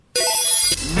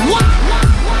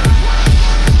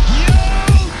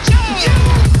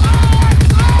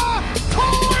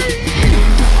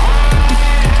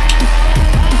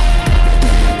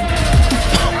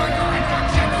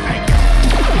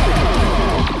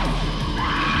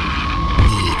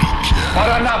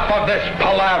of this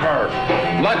palaver.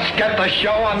 Let's get the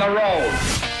show on the road.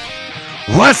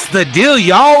 What's the deal,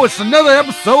 y'all? It's another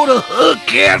episode of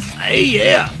HoodCast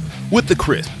AF. With the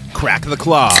crisp crack of the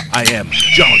claw, I am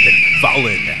Jonathan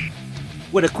Fallon.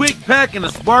 With a quick pack and a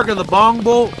spark of the bong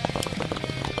bolt,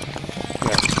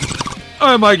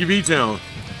 I'm Mikey B-Town.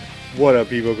 What up,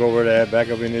 people? Go over there, back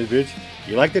up in this bitch.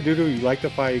 You like the doo-doo, you like the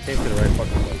fire, you came to the right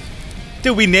fucking place.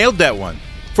 Dude, we nailed that one.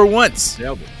 For once.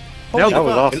 Nailed it. That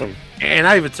was awesome. And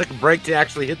I even took a break to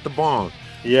actually hit the bong.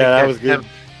 Yeah, that was good.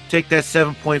 Take that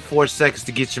 7.4 seconds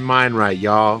to get your mind right,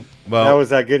 y'all. Well, that was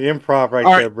that good improv right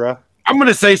there, bro. I'm going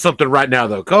to say something right now,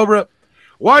 though. Cobra,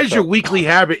 why is your Weekly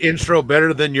Habit intro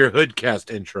better than your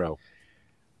HoodCast intro?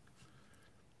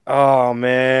 Oh,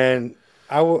 man.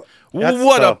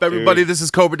 What up, everybody? Dude. This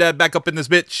is Cobra Dad back up in this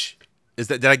bitch.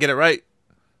 Did I get it right?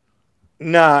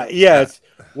 Nah, yes.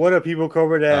 What up, people?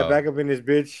 Cobra Dad back up in this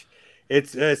bitch.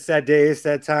 It's that day. It's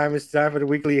that time. It's time for the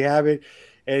Weekly Habit.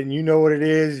 And you know what it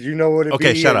is. You know what it is.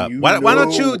 Okay, shut up. Why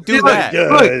don't you do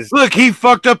that? Look, he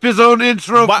fucked up his own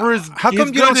intro for his. How come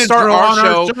you don't start our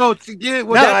show?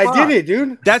 I did it,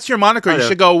 dude. That's your moniker. You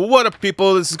should go, what up,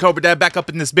 people? This is Cobra Dad back up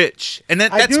in this bitch. And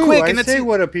that's quick. I say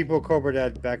what up, people? Cobra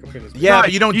Dad back up in this bitch. Yeah,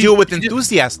 but you don't do it with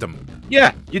enthusiasm.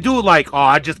 Yeah, you do it like,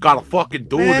 I just gotta fucking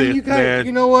do this, man.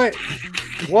 You know what?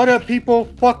 What up, people?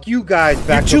 Fuck you guys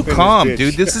back up in this bitch. You're too calm,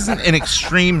 dude. This isn't an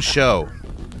extreme show.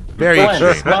 Very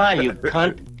why, you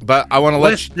cunt. But I want to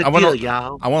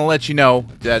let you know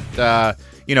that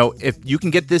if you can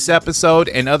get this episode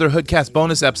and other HoodCast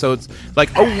bonus episodes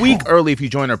like a week early if you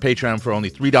join our Patreon for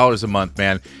only $3 a month,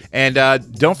 man. And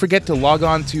don't forget to log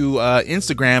on to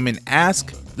Instagram and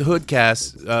ask the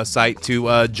HoodCast site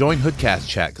to join HoodCast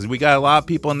chat because we got a lot of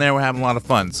people in there. We're having a lot of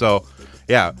fun. So,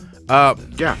 yeah.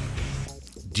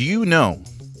 Do you know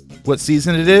what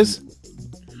season it is?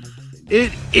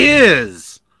 It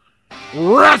is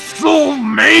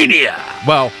WrestleMania.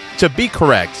 Well, to be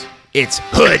correct, it's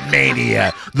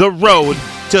HoodMania, the road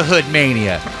to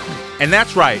HoodMania. And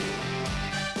that's right.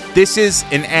 This is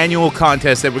an annual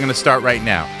contest that we're going to start right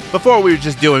now. Before we were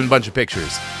just doing a bunch of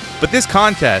pictures. But this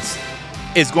contest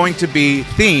is going to be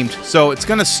themed, so it's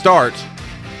going to start,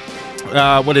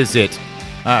 what is it?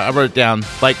 I wrote it down,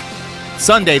 like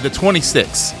Sunday the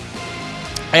 26th.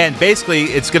 And basically,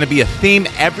 it's going to be a theme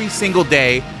every single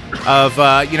day of,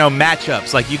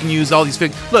 matchups. Like, you can use all these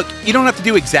things. Look, you don't have to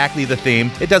do exactly the theme.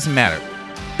 It doesn't matter.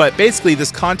 But basically, this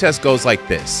contest goes like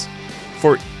this.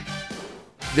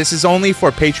 This is only for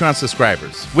Patreon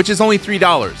subscribers, which is only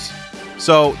 $3.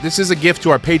 So, this is a gift to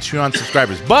our Patreon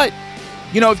subscribers. But,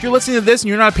 if you're listening to this and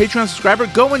you're not a Patreon subscriber,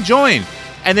 go and join.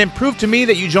 And then prove to me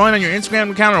that you joined on your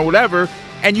Instagram account or whatever,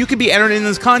 and you can be entered in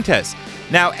this contest.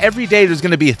 Now, every day there's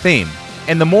going to be a theme.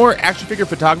 And the more action figure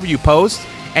photography you post,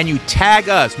 and you tag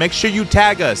us, make sure you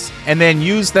tag us, and then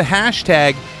use the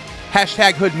hashtag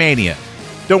HoodMania.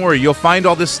 Don't worry, you'll find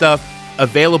all this stuff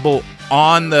available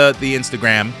on the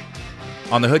Instagram,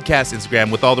 on the HoodCast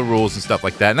Instagram with all the rules and stuff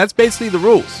like that. And that's basically the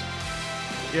rules.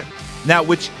 Yeah. Now,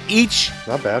 each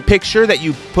picture that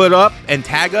you put up and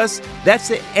tag us, that's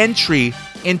the entry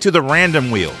into the random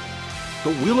wheel.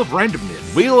 The Wheel of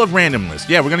Randomness. Wheel of Randomness.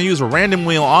 Yeah, we're going to use a random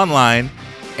wheel online.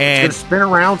 And it's going to spin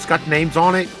around. It's got names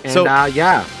on it. And,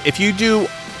 if you do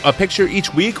a picture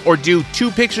each week or do 2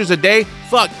 pictures a day,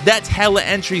 that's hella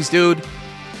entries, dude.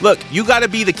 Look, you got to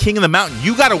be the king of the mountain.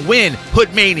 You got to win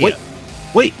HoodMania.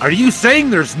 Wait, are you saying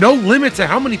there's no limit to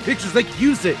how many pictures they can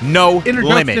use it? No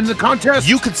limit. In the contest?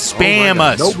 You could spam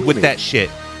us with that shit.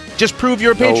 Just prove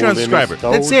you're a Patreon subscriber.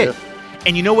 That's it.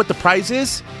 And you know what the prize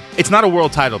is? It's not a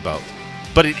world title belt,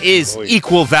 but it is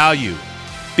equal value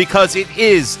because it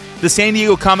is the San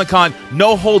Diego Comic-Con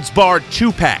No Holds Barred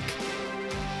 2-pack.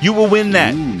 You will win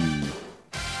that.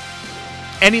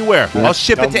 Anywhere. I'll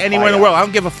ship it to anywhere in the world. I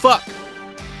don't give a fuck.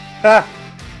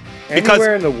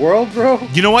 Anywhere in the world, bro?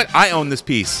 You know what? I own this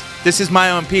piece. This is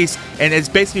my own piece, and it's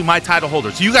basically my title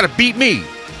holder. So you got to beat me.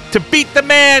 To beat the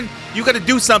man, you got to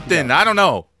do something. I don't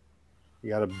know. You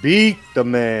got to beat the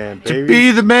man, baby. To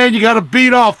be the man, you got to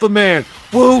beat off the man.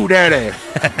 Woo, daddy.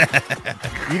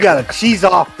 You got to cheese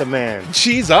off the man.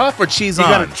 Cheese off or cheese on?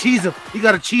 You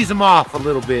got to cheese him off a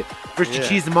little bit. First you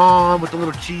cheese him on with the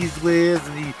little cheese whiz,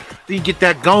 and then you get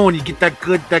that going. You get that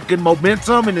good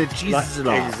momentum, and it cheeses it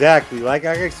off. Exactly. Like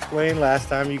I explained last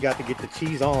time, you got to get the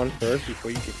cheese on first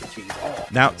before you get the cheese off.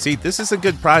 Now, see, this is a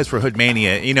good prize for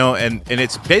HoodMania, and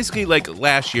it's basically like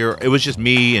last year. It was just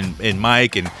me and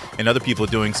Mike and other people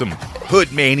doing some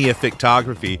HoodMania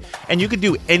photography, and you could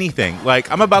do anything.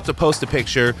 Like, I'm about to post a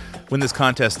picture when this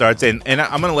contest starts, and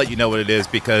I'm going to let you know what it is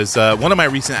because one of my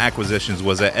recent acquisitions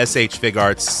was a SH Fig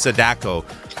Arts Sadako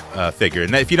figure.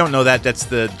 And if you don't know that, that's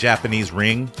the Japanese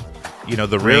ring. You know,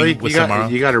 the Really? ring with You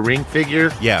Samara. got a ring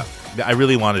figure? Yeah, I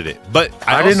really wanted it, but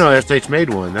I didn't know SH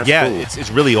made one. That's yeah, cool.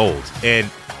 it's really old, and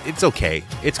it's okay.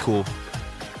 It's cool.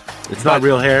 It's not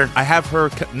real hair. I have her.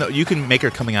 No, you can make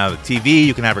her coming out of the TV.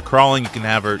 You can have her crawling. You can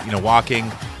have her, walking.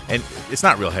 And it's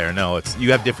not real hair. No,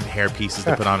 you have different hair pieces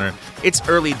to put on her. It's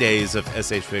early days of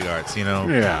SH Fig Arts,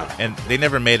 Yeah. And they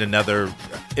never made another.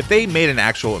 If they made an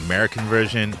actual American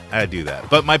version, I'd do that.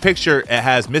 But my picture, it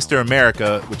has Mr.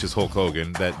 America, which is Hulk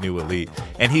Hogan, that new elite,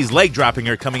 and he's leg dropping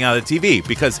her coming out of the TV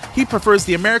because he prefers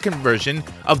the American version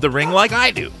of the ring like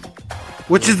I do.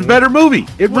 Which is a better movie.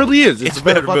 It really is. It's a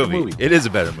better fucking movie. It is a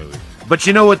better movie. But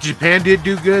you know what Japan did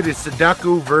do good is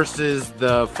Sadako versus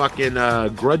the fucking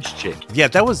grudge chick. Yeah,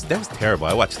 that was terrible.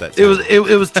 I watched that too. It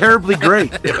was terribly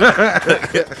great.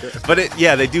 But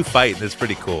they do fight, and it's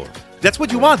pretty cool. That's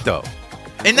what you want, though.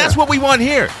 And that's what we want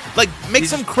here. Like, make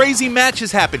some crazy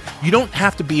matches happen. You don't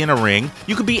have to be in a ring.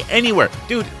 You could be anywhere.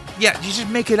 Dude, you just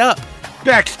make it up.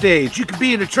 Backstage, you could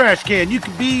be in a trash can. You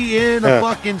could be in a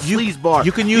fucking sleaze bar.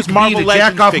 You can use be Marvel in a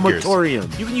Legends Jack-Off figures.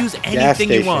 Motorium. You can use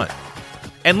anything you want.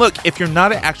 And look, if you're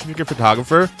not an action figure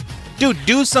photographer, dude,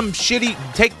 do some shitty,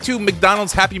 take 2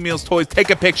 McDonald's Happy Meals toys, take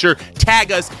a picture,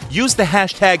 tag us, use the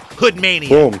hashtag HoodMania.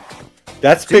 Boom.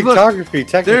 That's pictography,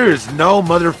 technically. There's no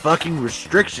motherfucking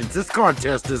restrictions. This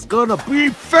contest is gonna be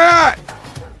fat.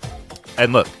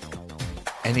 And look,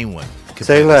 anyone can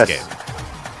Say play less. this game.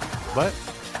 What?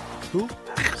 Who?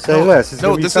 Say less. It's No,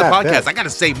 gonna be this is a fat, podcast. yeah. I gotta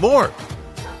say more.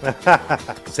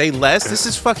 Say less? This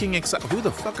is fucking exciting. Who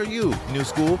the fuck are you, new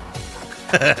school?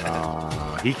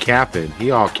 He capping.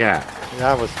 He all cap.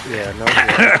 That was, no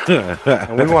cap.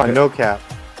 And we want no cap.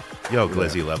 Yo,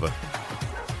 Glizzy Lover.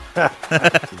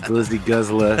 Glizzy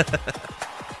Guzzler.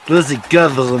 Glizzy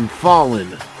Guzzler and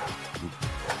Fallen.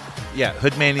 Yeah,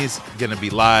 HoodMania's gonna be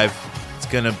live. It's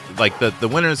gonna the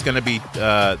winner is gonna be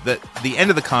the end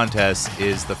of the contest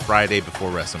is the Friday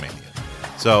before WrestleMania.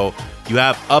 So you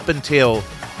have up until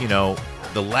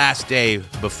the last day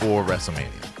before WrestleMania.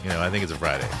 I think it's a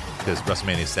Friday because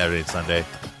WrestleMania is Saturday and Sunday.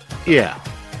 Yeah.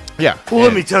 Yeah. Well,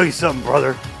 let me tell you something,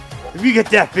 brother. If you get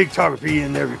that pictography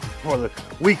in there before the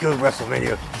week of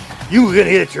WrestleMania, you're gonna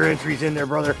hit your entries in there,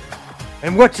 brother.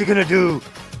 And what you gonna do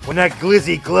when that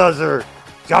glizzy gluzzer,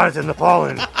 Jonathan the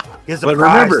Fallen, gives a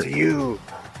prize to you?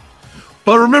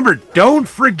 But remember, don't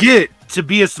forget to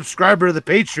be a subscriber to the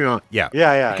Patreon. Yeah.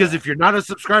 Because if you're not a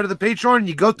subscriber to the Patreon,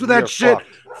 you go through that You're shit. fucked.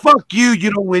 Fuck you.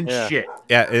 You don't win shit.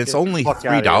 Yeah, it's only fuck outta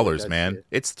here with $3, that man. shit.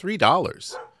 It's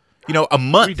 $3. A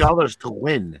month. $3 to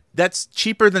win. That's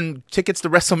cheaper than tickets to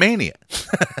WrestleMania.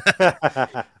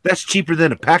 That's cheaper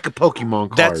than a pack of Pokemon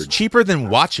cards. That's cheaper than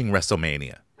watching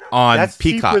WrestleMania on That's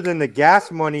Peacock. cheaper than the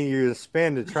gas money you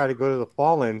spend to try to go to the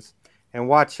Fallens and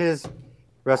watch his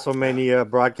WrestleMania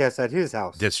broadcast at his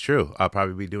house. That's true. I'll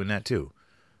probably be doing that too.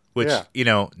 Which,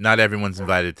 Yeah. not everyone's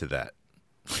invited to that.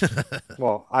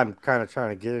 Well, I'm kind of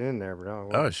trying to get it in there, but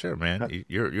Oh, sure, man.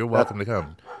 You're welcome to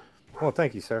come. well,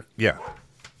 thank you, sir. Yeah.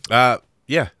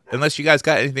 Yeah. Unless you guys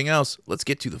got anything else, let's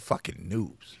get to the fucking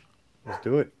news. Let's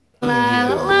do it. Dr.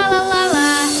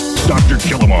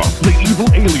 Killamoff, the evil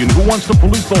alien who wants to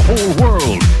pollute the whole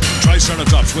world.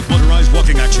 Triceratops with motorized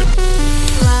walking action.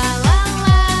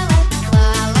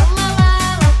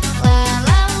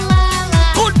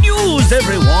 Good news,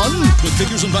 everyone! With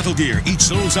figures and battle gear, each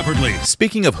sold separately.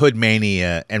 Speaking of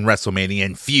HoodMania and WrestleMania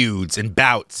and feuds and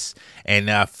bouts and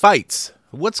fights,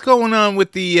 what's going on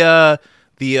with the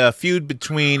feud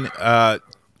between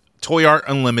Toy Art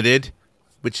Unlimited,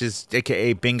 which is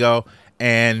AKA Bingo,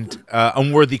 and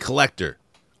Unworthy Collector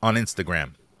on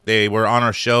Instagram? They were on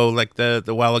our show like the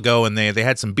while ago, and they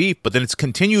had some beef, but then it's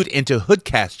continued into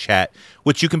Hoodcast chat,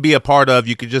 which you can be a part of.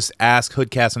 You could just ask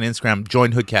Hoodcast on Instagram,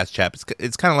 join Hoodcast chat.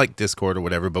 It's kind of like Discord or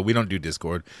whatever, but we don't do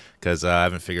Discord because I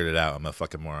haven't figured it out. I'm a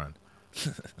fucking moron.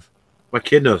 My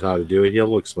kid knows how to do it.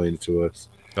 He'll explain it to us.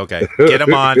 Okay, get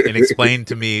him on and explain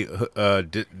to me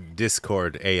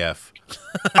Discord AF.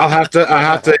 I have to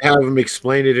have him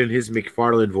explain it in his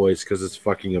McFarlane voice because it's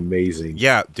fucking amazing.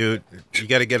 Yeah, dude, you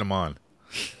got to get him on.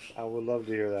 I would love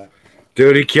to hear that.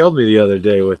 Dude, he killed me the other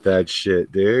day with that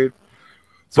shit, dude.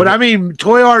 But I mean,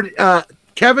 Toy Art,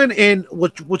 Kevin and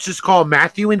which is called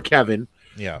Matthew and Kevin.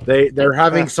 Yeah, they're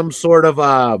having some sort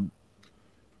of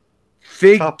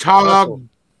fig tog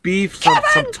beef,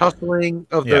 some tussling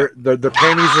of their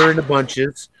panties are in the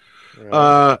bunches.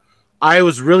 Yeah. I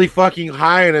was really fucking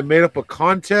high, and I made up a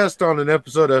contest on an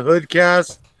episode of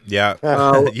Hoodcast. Yeah,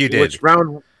 you did.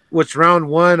 which round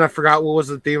one? I forgot what was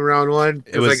the theme of round one.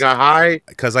 Because I got high.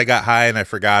 Because I got high and I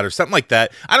forgot, or something like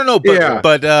that. I don't know,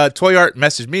 but Toy Art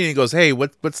messaged me and he goes, "Hey,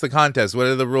 what's the contest? What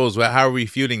are the rules? How are we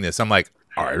feuding this?" I'm like,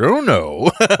 I don't know.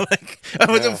 What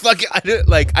the fuck? I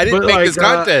didn't make this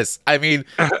contest. I mean,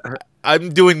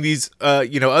 I'm doing these,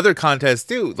 other contests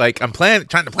too. Like I'm trying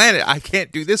to plan it. I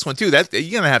can't do this one too.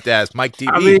 You're gonna have to ask Mike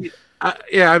TV.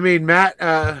 I mean,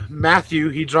 Matthew,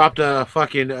 he dropped a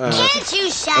fucking. Can't you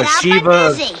shut up? I'm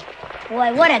busy.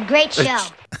 Boy, what a great show.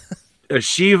 A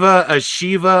Shiva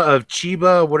of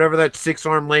Chiba, whatever that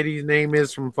 6-armed lady's name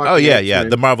is from fucking. Oh yeah,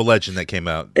 the Marvel Legend that came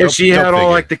out. And she had all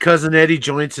like the Cousin Eddie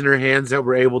joints in her hands that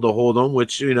were able to hold them,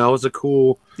 which was a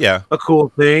cool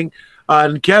thing.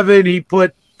 And Kevin, he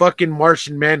put fucking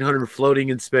Martian Manhunter floating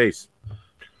in space.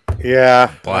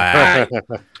 Yeah.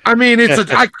 I mean,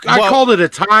 I called it a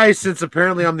tie since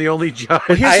apparently I'm the only judge.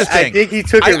 Well, here's the thing. I think he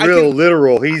took it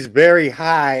literal. He's very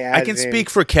high. I can speak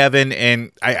for Kevin,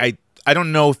 and I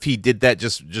don't know if he did that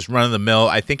just run of the mill.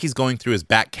 I think he's going through his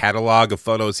back catalog of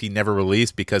photos he never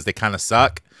released because they kind of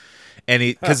suck. And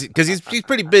because he's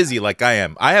pretty busy like I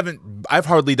am. I've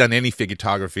hardly done any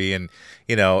figurography, and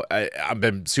I've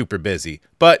been super busy.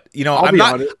 But I'm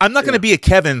not going to be a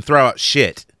Kevin throw out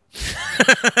shit.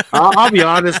 I'll be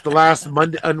honest. The last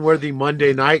Unworthy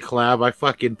Monday Night collab, I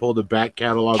fucking pulled the back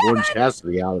catalog Orange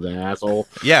Cassidy out of the asshole.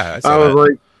 Yeah, I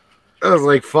was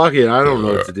like, fuck it, I don't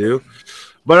know what to do.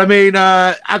 But I mean,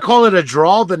 I call it a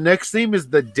draw. The next theme is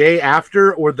the day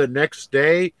after or the next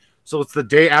day. So it's the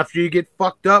day after you get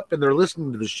fucked up and they're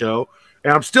listening to the show.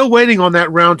 And I'm still waiting on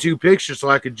that round 2 picture so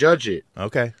I could judge it.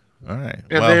 Okay. All right.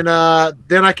 And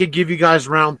then I could give you guys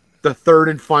the third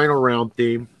and final round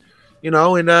theme.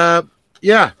 And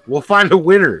we'll find a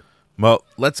winner. Well,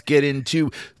 let's get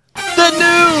into the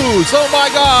news. Oh my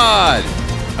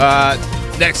God.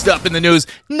 Next up in the news,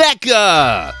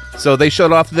 NECA. So they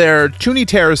showed off their Toonie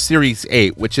Terror Series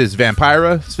 8, which is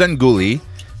Vampira, Svengoolie,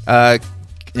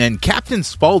 and Captain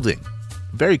Spaulding.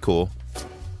 Very cool.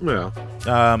 Yeah.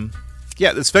 The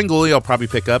Svengoolie I'll probably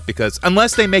pick up because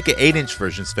unless they make an 8-inch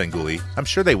version Svengoolie, I'm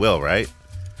sure they will, right?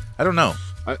 I don't know.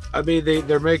 I mean,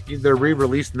 they're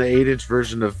re-releasing the 8-inch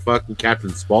version of fucking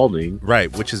Captain Spaulding.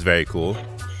 Right, which is very cool.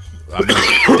 I mean,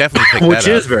 definitely pick that up. Which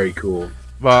is very cool.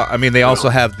 Well, I mean, they also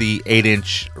have the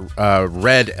 8-inch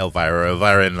red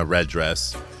Elvira in a red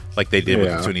dress, like they did with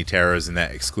the Toonie Terrors in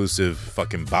that exclusive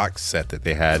fucking box set that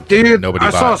they had. Dude, nobody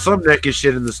I bought. saw some naked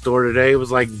shit in the store today. It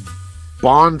was like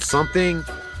Bond something,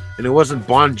 and it wasn't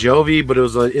Bon Jovi, but it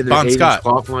was in the 8-inch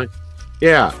cloth line.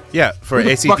 Yeah, for Who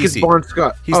the AC/DC. fuck is Bon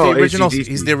Scott? He's the original. AC/DC.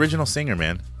 He's the original singer,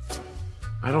 man.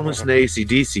 I don't listen to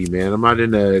AC/DC, man. I'm not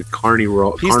into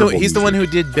carnival. He's the one who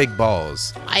did Big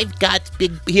Balls. I've got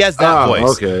big. He has that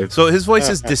voice. Okay. So his voice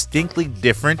is distinctly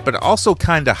different, but also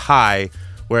kind of high.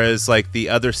 Whereas like the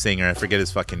other singer, I forget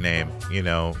his fucking name.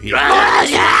 Yeah.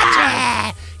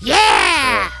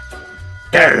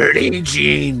 Dirty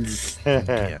jeans.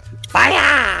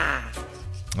 Fire.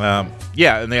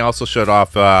 And they also showed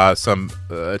off some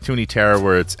Toonie Terror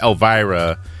where it's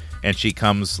Elvira, and she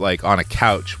comes like on a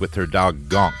couch with her dog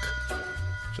Gonk.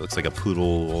 She looks like a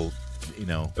poodle,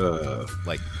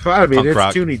 like. I mean, it's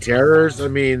rock. Toonie Terrors. I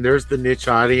mean, there's the niche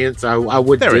audience. I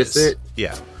would diss it.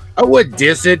 Yeah. I would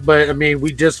diss it, but I mean,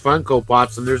 we diss Funko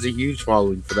Pops, and there's a huge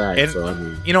following for that. And, so I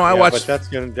mean, I watched. But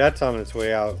that's on its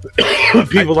way out.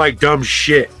 People like dumb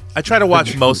shit. I try to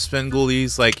watch most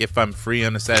Svengoolies, like if I'm free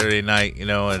on a Saturday night,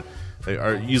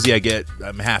 or usually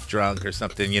I'm half drunk or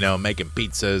something, making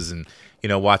pizzas and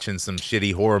watching some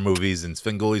shitty horror movies, and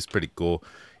Svengoolie's pretty cool,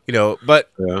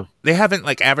 but they haven't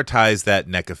like advertised that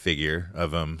NECA figure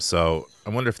of him, so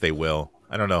I wonder if they will.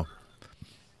 I don't know.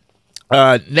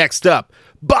 Next up,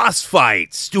 Boss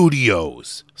Fight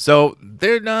Studios. So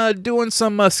they're doing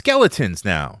some skeletons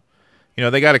now.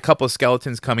 They got a couple of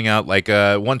skeletons coming out, like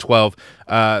 112,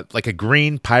 like a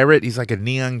green pirate. He's like a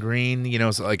neon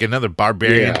green, so like another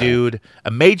barbarian dude, a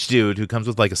mage dude who comes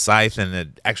with like a scythe and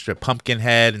an extra pumpkin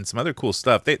head and some other cool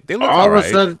stuff. They look all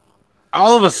right.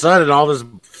 All of a sudden, all this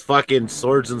fucking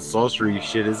swords and sorcery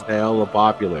shit is hella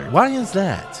popular. Why is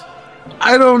that?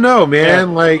 I don't know,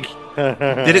 man. Like,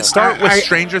 did it start with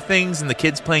Stranger Things and the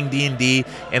kids playing D&D,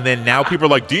 and then now people are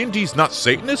like, D&D's not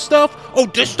Satanist stuff? Oh,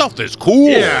 this stuff is cool.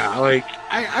 Yeah, like,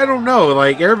 I don't know.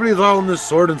 Like, everybody's all in this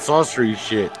sword and sorcery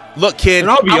shit. Look, kid.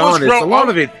 And I'll be honest, a lot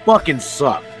of it fucking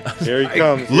sucked. Here he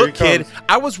comes. Look, kid,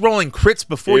 I was rolling crits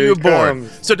before you were born.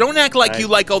 So don't act like you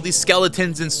like all these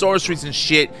skeletons and sorceries and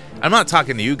shit. I'm not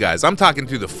talking to you guys. I'm talking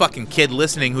to the fucking kid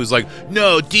listening who's like,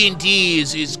 no, D&D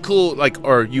is cool. Like,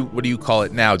 or what do you call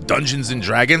it now? Dungeons and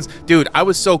Dragons? Dude, I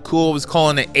was so cool. I was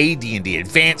calling it AD&D,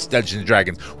 Advanced Dungeons and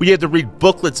Dragons, where you had to read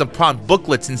booklets upon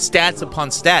booklets and stats upon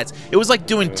stats. It was like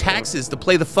doing taxes to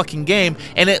play the fucking game,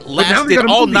 and it lasted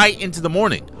all night into the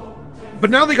morning. But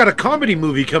now they got a comedy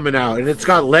movie coming out, and it's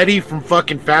got Letty from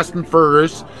fucking Fast and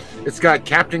Furious. It's got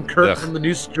Captain Kirk from the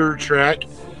new Star Trek,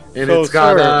 and so, it's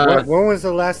got. Sir, when was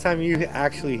the last time you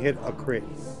actually hit a crit?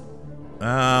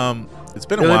 It's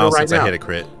been a while since I hit a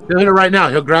crit. He'll hit it right now.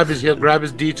 He'll grab his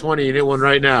D20 and hit one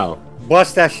right now.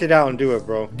 Bust that shit out and do it,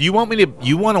 bro. Do you want me to?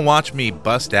 You want to watch me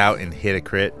bust out and hit a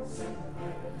crit?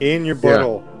 In your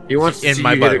butthole. Yeah. He wants to in see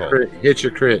my you hit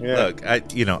your crit. Yeah. Look,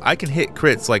 I can hit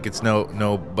crits like it's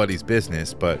nobody's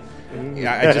business, but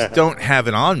I just don't have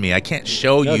it on me. I can't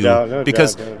show you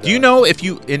because do you know if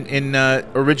you in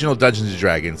original Dungeons and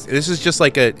Dragons, this is just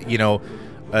like a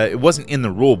it wasn't in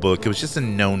the rule book. It was just a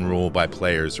known rule by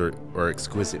players or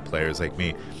exquisite players like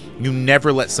me. You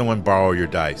never let someone borrow your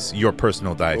dice, your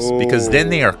personal dice, because then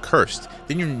they are cursed.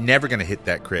 Then you're never gonna hit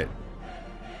that crit.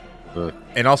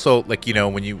 And also, like,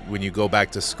 when you go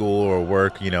back to school or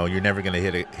work, you're never gonna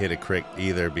hit a crit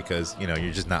either because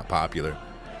you're just not popular.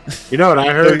 You know what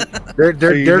I heard? So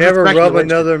you never rub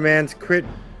another man's crit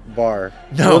bar.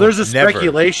 No, well, there's a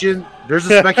speculation.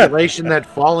 There's a speculation that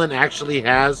Fallen actually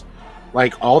has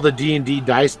like all the D&D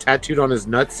dice tattooed on his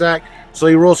nutsack, so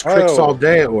he rolls crits all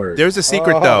day at work. There's a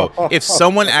secret though. If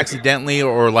someone accidentally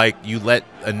or like you let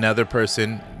another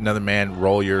man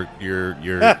roll your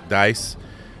dice.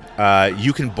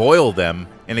 You can boil them,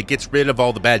 and it gets rid of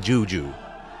all the bad juju.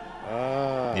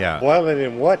 Yeah. Boil it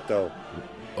in what, though?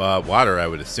 Water, I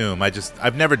would assume.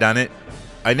 I've never done it.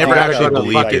 I never actually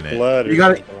believed in it.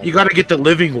 You got to get the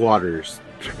living waters.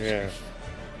 Yeah.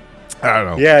 I don't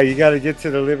know. Yeah, you got to get to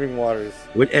the living waters.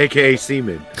 With AKA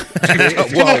semen.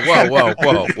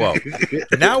 Whoa.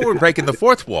 Now we're breaking the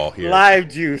fourth wall here. Live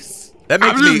juice. I'm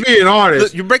just being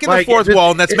honest. You're breaking the fourth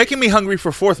wall, and that's making me hungry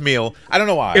for fourth meal. I don't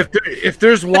know why. If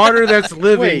there's water that's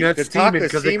living, that's steaming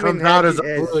because it comes out as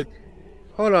a fluid.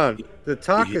 Hold on. The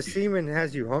talk of semen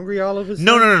has you hungry all of a sudden?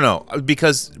 No.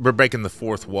 Because we're breaking the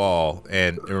fourth wall,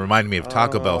 and it reminded me of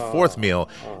Taco Bell fourth meal.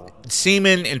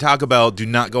 Semen and Taco Bell do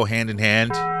not go hand in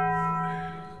hand.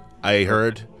 I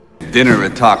heard. Dinner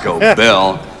at Taco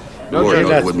Bell.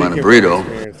 With my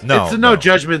burrito. No, it's a no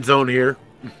judgment zone here.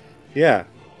 Yeah.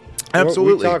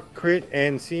 Absolutely. We talk crit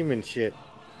and semen shit.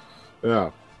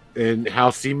 Yeah. And how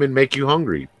semen make you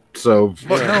hungry. So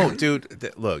no,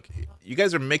 dude, look, you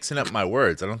guys are mixing up my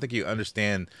words. I don't think you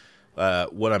understand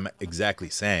what I'm exactly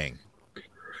saying.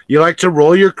 You like to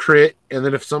roll your crit, and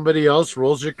then if somebody else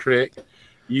rolls your crit,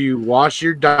 you wash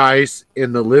your dice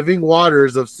in the living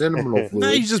waters of seminal fluid.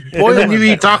 No, you just boil and then you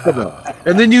eat Taco Bell.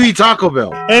 And then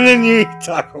you eat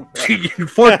Taco Bell.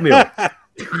 Fourth meal.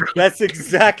 That's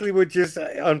exactly what just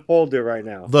unfolded right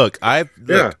now. Look,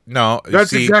 no.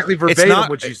 That's exactly verbatim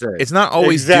what you said. It's not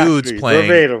always dudes playing.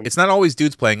 Verbatim. It's not always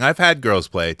dudes playing. I've had girls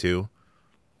play too.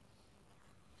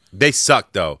 They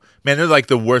suck though. Man, they're like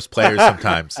the worst players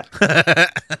sometimes.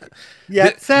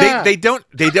 Yeah, they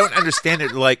don't understand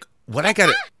it. They're like,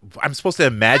 I'm supposed to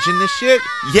imagine this shit?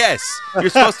 Yes, you're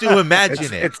supposed to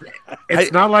imagine it.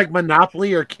 It's not like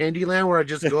Monopoly or Candyland where I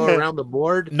just go around the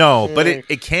board. No, but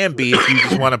it can be if you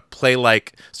just want to play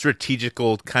like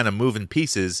strategical kind of moving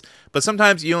pieces. But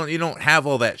sometimes you don't have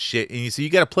all that shit, and so you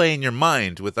got to play in your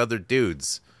mind with other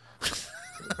dudes.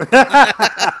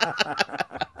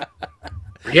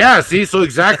 Yeah, see, so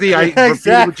exactly, I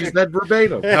repeated what you said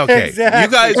verbatim. Okay, exactly. You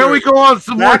guys. Here we go on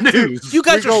some more news. You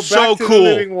guys are so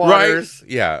cool, right?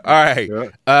 Yeah. All right.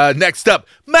 Yeah. Next up,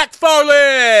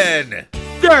 McFarlane.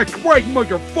 That's right,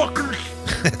 motherfuckers.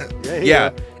 Yeah,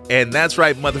 and that's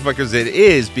right, motherfuckers. It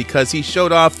is because he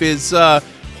showed off his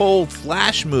whole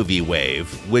Flash movie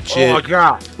wave, which is. Oh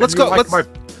God!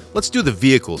 Let's do the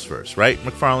vehicles first, right,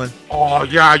 McFarlane? Oh,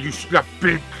 yeah, you see that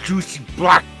big, juicy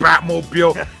black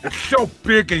Batmobile? It's so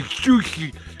big and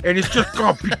juicy, and it's just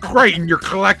going to be great in your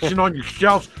collection on your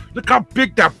shelves. Look how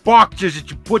big that box is that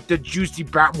you put the juicy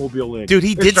Batmobile in. Dude,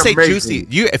 he did say juicy.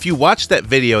 If you watch that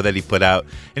video that he put out,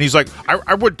 and he's like,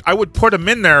 I would put him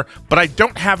in there, but I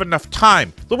don't have enough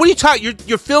time. Look, what are you talking?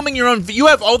 You're filming your own. You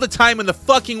have all the time in the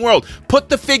fucking world. Put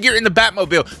the figure in the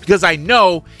Batmobile, because I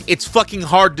know it's fucking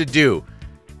hard to do.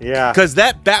 Yeah. Because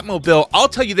that Batmobile, I'll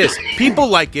tell you this, people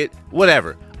like it,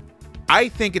 whatever. I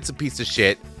think it's a piece of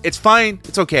shit. It's fine.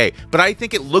 It's okay. But I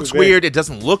think it looks weird. It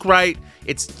doesn't look right.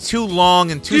 It's too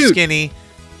long and too skinny.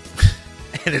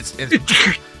 And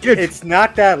It's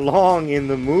not that long in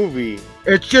the movie.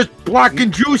 It's just black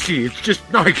and juicy. It's just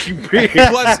nice and big.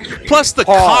 plus the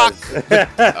cock.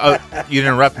 You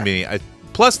interrupted me.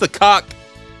 Plus the cock.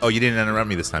 Oh, you didn't interrupt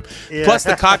me this time. Yeah. Plus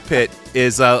the cockpit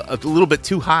is a little bit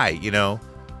too high, you know.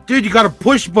 Dude, you got a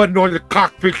push button on the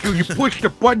cockpit. So you push the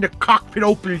button, the cockpit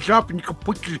opens up, and you can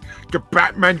put the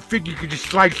Batman figure. You can just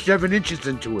slide 7 inches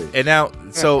into it. And now,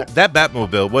 so that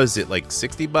Batmobile, what is it, like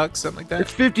 $60, something like that?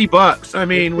 It's $50. I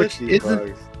mean, which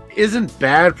isn't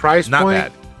bad price Not point.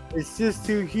 Bad. It's just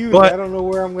too huge. But I don't know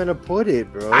where I'm gonna put it,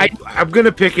 bro. I'm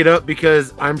gonna pick it up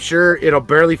because I'm sure it'll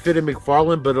barely fit in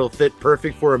McFarlane, but it'll fit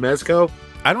perfect for a Mezco.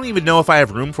 I don't even know if I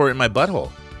have room for it in my butthole.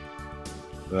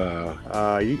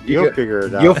 You'll figure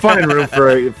it out. You'll find room for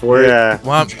it. Yeah.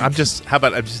 Well, I'm just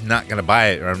not gonna buy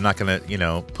it, or I'm not gonna,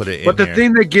 put it in. But the here.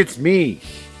 thing that gets me,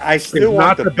 I still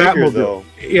want the Batmobile. Though.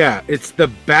 Yeah, it's the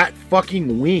Bat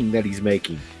fucking wing that he's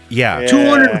making. Yeah.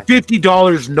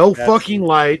 $250, no fucking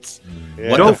lights,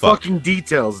 no fucking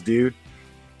details, dude.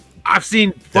 I've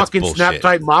seen fucking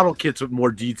Snap-type model kits with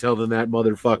more detail than that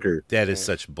motherfucker. That is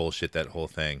such bullshit, that whole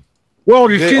thing. Well,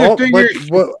 you see the thing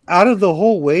but out of the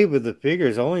whole wave of the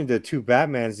figures, only the 2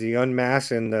 Batmans, the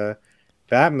Unmasked and the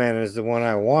Batman, is the one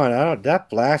I want. That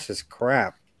Flash is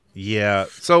crap. Yeah.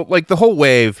 So, like, the whole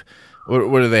wave,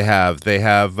 what do they have? They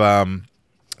have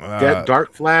that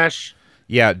Dark Flash.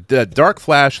 Yeah, the Dark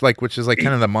Flash, like, which is like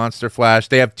kind of the monster Flash.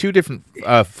 They have 2 different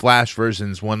Flash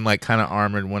versions, one like kind of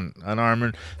armored, one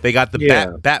unarmored. They got the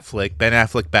Batflick, Ben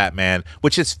Affleck Batman,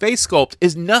 which his face sculpt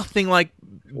is nothing like.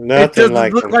 It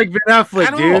doesn't look like Ben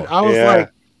Affleck, dude.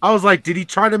 I was like, did he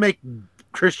try to make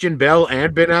Christian Bale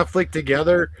and Ben Affleck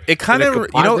together? It kind of,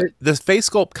 the face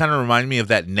sculpt kind of reminded me of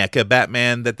that NECA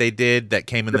Batman that they did that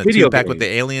came in the 2-pack with the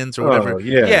aliens or whatever.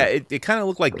 Yeah, it kind of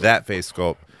looked like that face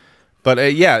sculpt. But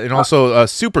and also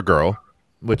Supergirl,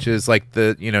 which is like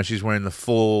she's wearing the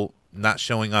full, not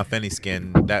showing off any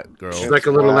skin. That girl, she's like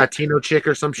a little Latino chick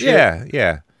or some shit.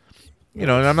 Yeah.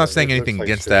 And I'm not saying anything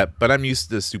against that, but I'm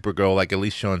used to Supergirl, like at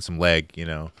least showing some leg.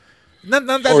 That's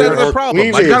a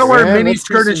problem. I gotta wear a mini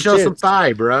skirt and show some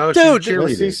thigh, bro. Dude,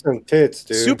 let's see some tits,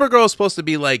 dude. Supergirl is supposed to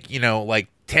be like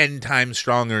 10 times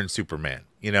stronger than Superman.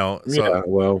 So, yeah,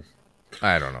 well,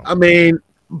 I don't know. I mean,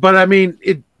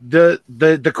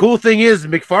 the cool thing is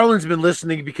McFarlane's been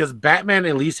listening because Batman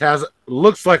at least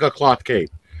looks like a cloth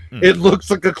cape. It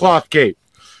looks like a cloth cape.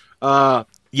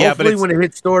 Hopefully when it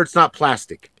hits store, it's not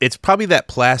plastic. It's probably that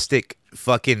plastic,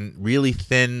 fucking really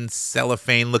thin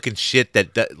cellophane looking shit that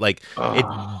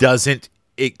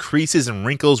it creases and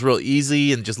wrinkles real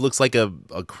easy and just looks like a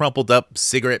crumpled up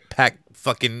cigarette pack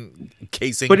fucking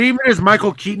casing. But even his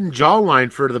Michael Keaton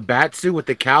jawline for the bat suit with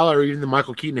the cowl or even the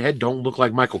Michael Keaton head don't look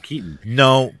like Michael Keaton.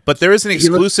 No, but there is an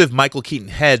exclusive Michael Keaton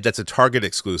head that's a Target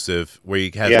exclusive where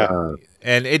you have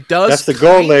and it does. That's the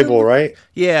gold label, right?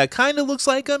 Yeah, kind of looks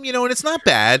like him, and it's not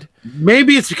bad.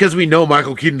 Maybe it's because we know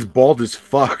Michael Keaton's bald as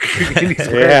fuck. And he's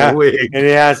wearing a wig. And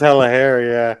he has hella hair,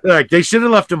 yeah. Like, they should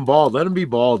have left him bald. Let him be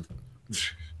bald.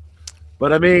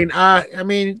 But I mean,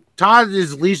 Todd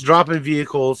is at least dropping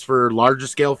vehicles for larger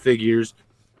scale figures.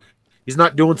 He's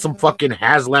not doing some fucking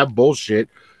HasLab bullshit.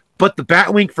 But the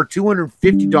Batwing for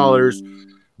 $250,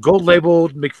 gold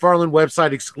labeled, McFarlane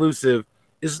website exclusive,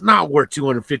 is not worth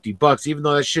 $250, even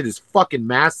though that shit is fucking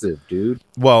massive, dude.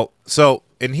 Well,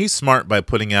 and he's smart by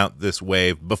putting out this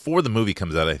wave before the movie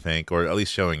comes out, I think, or at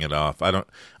least showing it off.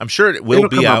 I'm sure it will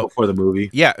be out before the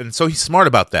movie. Yeah, and so he's smart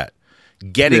about that.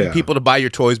 Getting people to buy your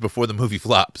toys before the movie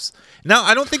flops. Now,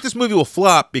 I don't think this movie will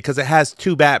flop because it has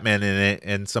 2 Batman in it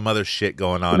and some other shit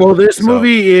going on. Well, this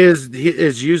movie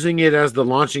is using it as the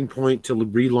launching point to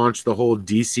relaunch the whole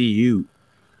DCU.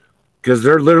 Because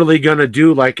they're literally going to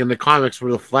do like in the comics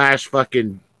where the Flash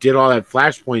fucking did all that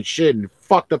Flashpoint shit and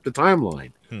fucked up the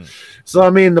timeline. So, I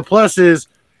mean, the plus is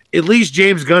at least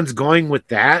James Gunn's going with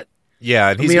that. Yeah,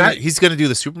 and he's gonna do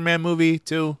the Superman movie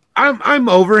too. I'm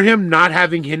over him not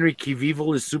having Henry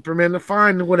Cavill as Superman.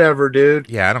 Fine, whatever, dude.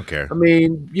 Yeah, I don't care. I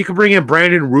mean, you can bring in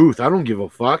Brandon Ruth. I don't give a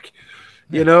fuck.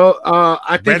 I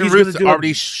think Brandon Ruth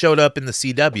already showed up in the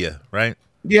CW, right?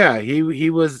 Yeah, he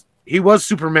was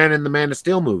Superman in the Man of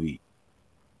Steel movie.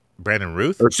 Brandon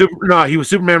Ruth? He was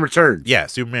Superman Returns. Yeah,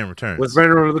 Superman Returns. With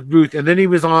Brandon Ruth, and then he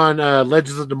was on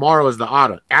Legends of Tomorrow as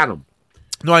the Atom.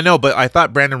 No, I know, but I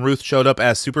thought Brandon Ruth showed up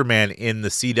as Superman in the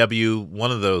CW,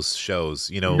 one of those shows.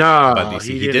 No,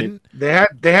 he didn't. They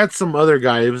had some other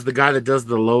guy. It was the guy that does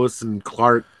the Lois and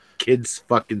Clark kids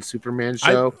fucking Superman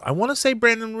show. I want to say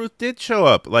Brandon Ruth did show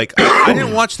up. Like I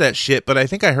didn't watch that shit, but I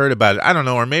think I heard about it. I don't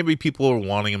know, or maybe people were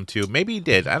wanting him to. Maybe he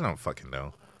did. I don't fucking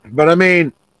know. But I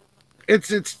mean,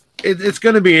 it's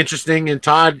going to be interesting. And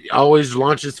Todd always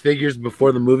launches figures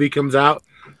before the movie comes out.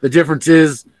 The difference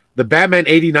is the Batman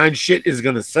 89 shit is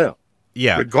gonna sell.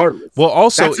 Yeah. Regardless. Well,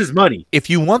 also that's his money. If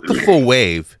you want the full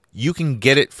wave, you can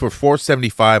get it for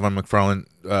 $475 on McFarlane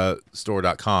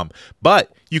store.com.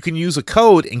 But you can use a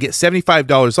code and get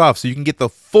 $75 off, so you can get the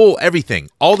full everything,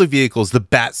 all the vehicles, the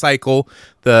Batcycle,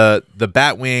 the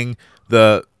Batwing,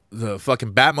 the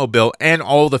fucking Batmobile, and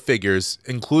all the figures,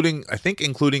 including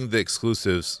the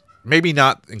exclusives. Maybe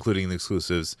not including the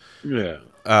exclusives. Yeah.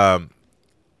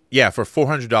 Yeah, for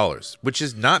 $400, which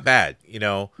is not bad,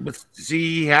 But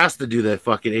see, he has to do that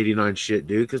fucking 89 shit,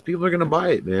 dude, because people are gonna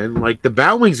buy it, man. Like the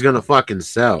Batwing's gonna fucking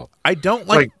sell. I don't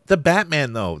like the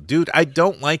Batman though, dude. I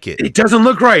don't like it. It doesn't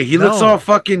look right. He looks all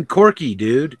fucking quirky,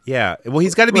 dude. Yeah. Well,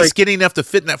 he's got to be skinny enough to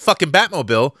fit in that fucking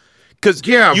Batmobile. Because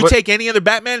take any other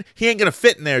Batman, he ain't gonna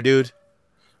fit in there, dude.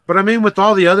 But I mean, with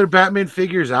all the other Batman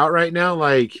figures out right now,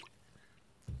 like.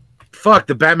 Fuck,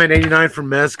 the Batman 89 from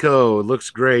Mezco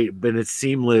looks great, but it's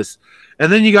seamless.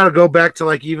 And then you got to go back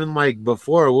to even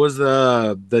before it was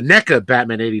the NECA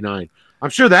Batman 89. I'm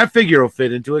sure that figure will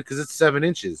fit into it because it's 7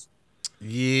 inches.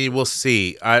 Yeah, we'll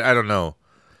see. I don't know.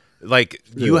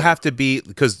 You have to be,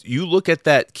 because you look at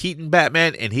that Keaton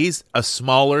Batman and he's a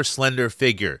smaller, slender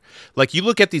figure. You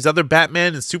look at these other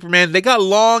Batman and Superman, they got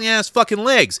long ass fucking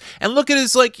legs. And look at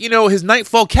his his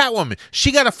Nightfall Catwoman.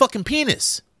 She got a fucking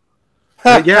penis.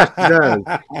 Yeah, she does.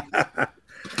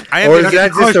 Or is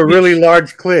that just a really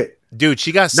large clit? Dude,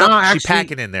 she got something she's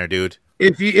packing in there, dude.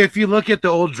 If you look at the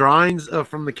old drawings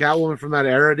from the Catwoman from that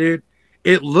era, dude,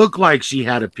 it looked like she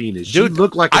had a penis. Dude, she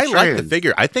looked like I like the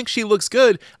figure. I think she looks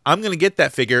good. I'm going to get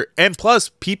that figure. And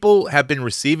plus, people have been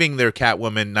receiving their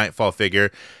Catwoman Nightfall figure,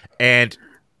 and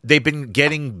they've been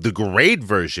getting the grade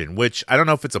version, which I don't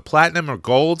know if it's a platinum or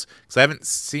gold, because I haven't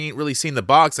really seen the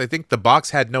box. I think the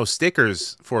box had no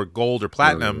stickers for gold or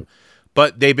platinum,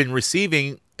 but they've been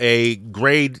receiving a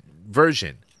grade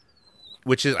version,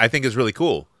 which I think is really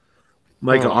cool.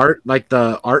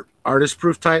 The artist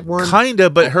proof type one?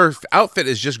 Kinda, but her outfit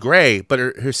is just gray, but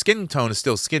her skin tone is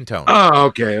still skin tone. Oh,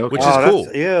 okay. Which is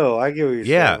cool. Ew, I get what you're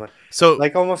saying. So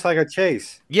almost like a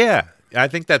chase. Yeah, I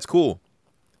think that's cool.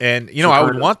 And I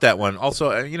would want that one. Also,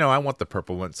 I want the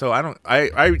purple one. So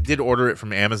I did order it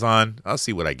from Amazon. I'll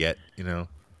see what I get. Yeah.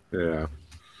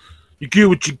 You get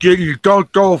what you get. You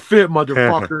don't fit,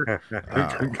 motherfucker.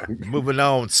 Moving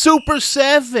on. Super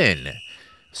 7.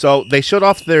 So they showed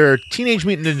off their Teenage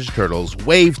Mutant Ninja Turtles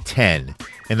Wave 10,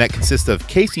 and that consists of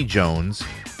Casey Jones,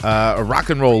 a Rock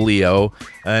and Roll Leo,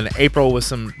 and April with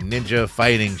some ninja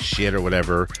fighting shit or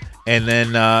whatever, and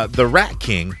then the Rat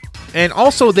King. And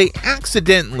also, they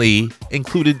accidentally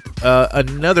included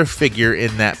another figure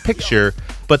in that picture,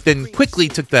 but then quickly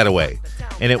took that away.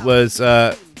 And it was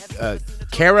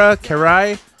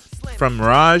Karai from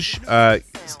Mirage.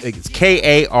 It's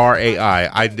Karai.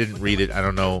 I didn't read it. I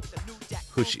don't know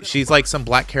who she's like some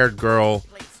black-haired girl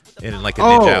in a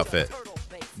ninja outfit.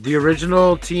 The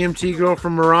original TMT girl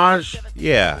from Mirage?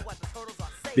 Yeah.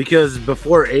 Because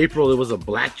before April, it was a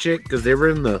black chick because they were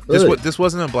in the hood. This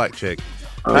wasn't a black chick.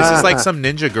 This is like some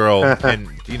ninja girl, and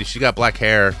she got black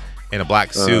hair in a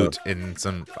black suit and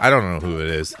some. I don't know who it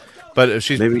is, but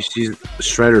maybe she's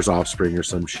Shredder's offspring or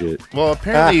some shit. Well,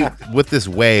 apparently with this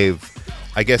wave,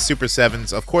 I guess Super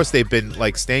 7s. Of course, they've been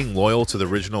staying loyal to the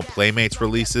original Playmates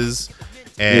releases,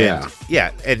 and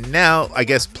and now I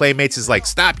guess Playmates is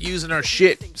stop using our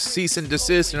shit, cease and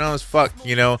desist, and all this fuck,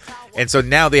 and so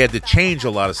now they had to change a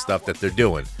lot of stuff that they're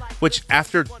doing. Which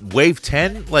after Wave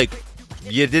 10,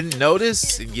 you didn't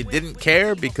notice and you didn't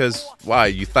care because why?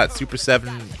 You thought Super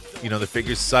 7, the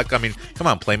figures suck. I mean, come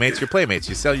on, Playmates, you're Playmates.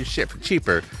 You sell your shit for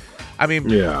cheaper. I mean,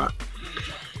 yeah.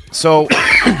 So,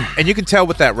 and you can tell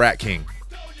with that Rat King,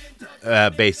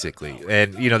 basically.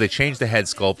 And, they changed the head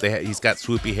sculpt. He's got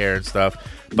swoopy hair and stuff.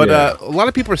 But a lot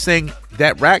of people are saying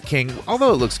that Rat King,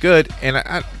 although it looks good, and,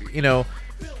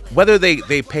 whether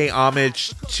they pay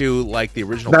homage to the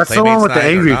original That's Playmates, the one with the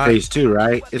angry face too,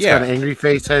 right? It's got an angry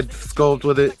face head sculpt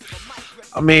with it.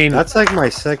 I mean, that's my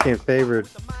second favorite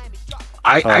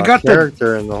I got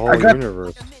character in the whole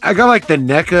universe. I got the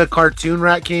NECA cartoon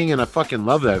Rat King, and I fucking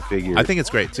love that figure. I think it's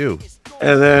great too.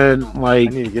 And then I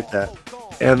need to get that.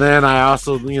 And then I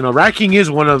also Rat King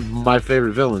is one of my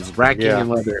favorite villains. Rat King and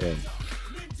Leatherhead.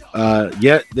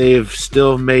 Yet they've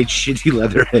still made shitty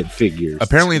Leatherhead figures.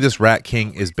 Apparently, this Rat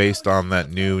King is based on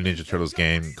that new Ninja Turtles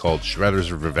game called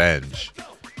Shredder's Revenge.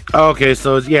 Oh, okay,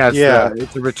 so it's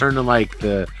a return to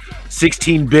the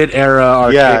 16-bit era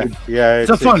arcade. Yeah, it's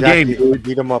a fun game, dude.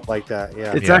 Beat them up like that.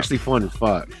 Yeah, it's actually fun as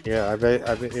fuck. Yeah, I bet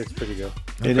it's pretty good.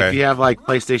 And if you have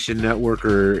PlayStation Network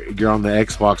or you're on the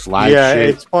Xbox Live,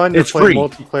 it's fun to play free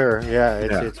multiplayer. Yeah,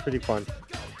 it's pretty fun.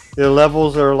 The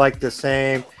levels are the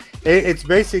same. It's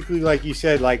basically like you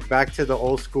said, like back to the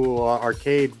old school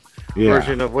arcade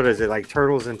version of what is it, like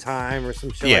Turtles in Time or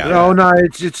some shit? Yeah. Like No,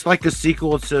 it's like a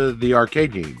sequel to the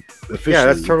arcade game. Officially. Yeah,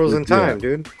 that's Turtles in Time,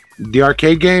 dude. The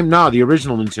arcade game? No, the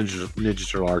original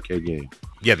Ninja Turtle arcade game.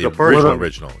 Yeah, the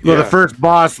original. Well, the first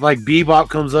boss, like Bebop,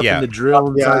 comes up in the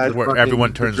drill inside where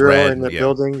everyone turns drill red. in the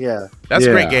building. Yeah, that's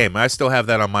a great game. I still have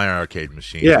that on my arcade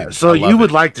machine. Yeah, so you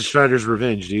would like the Shredder's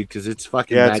Revenge, dude, because it's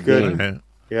fucking it's that good. game.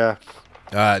 Yeah.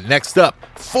 Next up,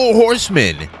 Four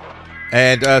Horsemen.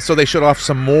 And so they showed off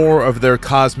some more of their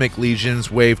Cosmic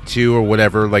Legions Wave 2 or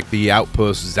whatever, like the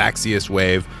Outpost Zaxius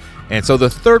Wave. And so the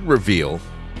third reveal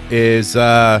is,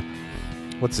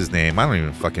 what's his name? I don't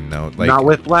even fucking know. Like, not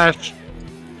Whiplash?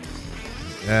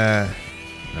 The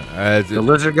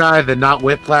lizard guy, the not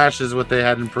Whiplash is what they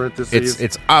had in parentheses.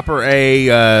 It's Opera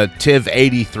A Tiv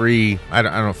 83. I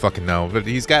don't fucking know, but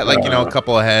he's got like a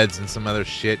couple of heads and some other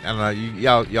shit. I don't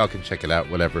know. Y'all can check it out.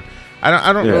 Whatever.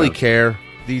 I don't really care.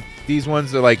 These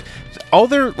ones are like all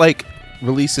their like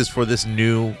releases for this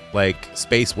new like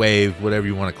Space Wave, whatever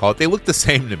you want to call it. They look the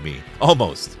same to me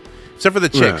almost, except for the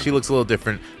chick. She looks a little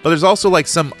different. But there's also like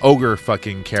some ogre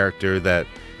fucking character that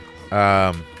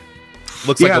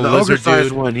looks like a lizard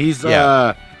dude. One.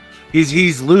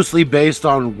 He's loosely based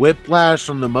on Whiplash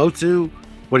from the Motu,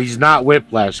 but he's not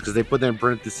Whiplash because they put that in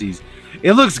parentheses.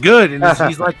 It looks good, and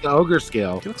he's like the ogre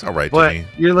scale. He looks all right but to me.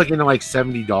 You're looking at like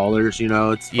 $70. You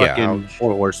know, it's fucking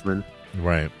Four Horsemen.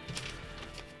 Right.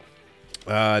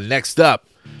 Next up,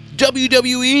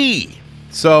 WWE.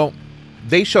 So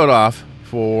they showed off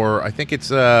for, I think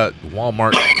it's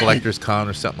Walmart Collectors Con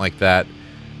or something like that.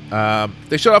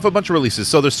 They showed off a bunch of releases.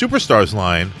 So their Superstars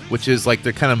line, which is like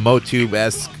their kind of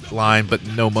Motu-esque line, but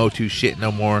no Motu shit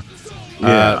no more.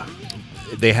 Yeah.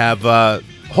 They have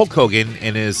Hulk Hogan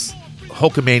in his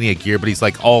HoodMania gear, but he's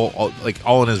like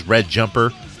all in his red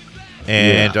jumper,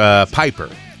 and Piper.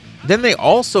 Then they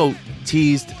also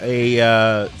teased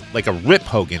a Rip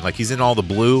Hogan, like he's in all the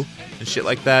blue and shit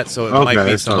like that. So it might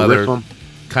be some other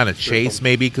kind of chase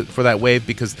maybe for that wave,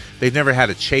 because they've never had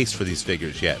a chase for these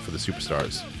figures yet for the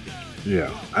Superstars.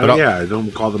 Yeah, I don't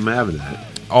recall them having that.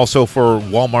 Also, for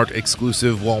Walmart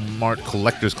exclusive Walmart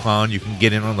Collectors Con, you can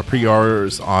get in on the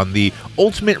pre-orders on the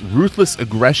Ultimate Ruthless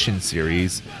Aggression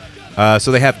series.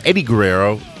 So they have Eddie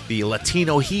Guerrero, the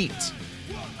Latino Heat,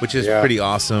 which is pretty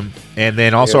awesome, and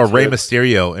then also a Rey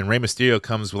Mysterio. And Rey Mysterio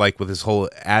comes with his whole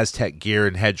Aztec gear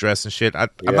and headdress and shit. I'm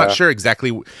not sure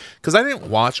exactly, because I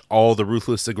didn't watch all the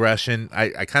Ruthless Aggression.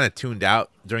 I kind of tuned out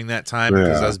during that time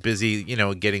because I was busy,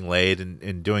 getting laid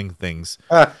and doing things.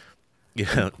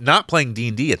 Not playing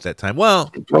D&D at that time.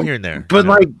 Well, here and there. But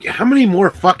how many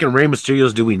more fucking Rey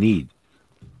Mysterios do we need?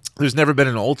 There's never been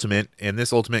an Ultimate, and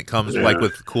this Ultimate comes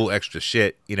with cool extra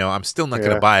shit. I'm still not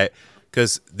going to buy it,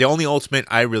 because the only Ultimate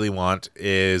I really want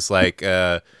is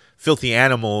Filthy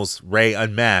Animals Rey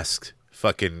Unmasked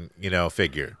fucking,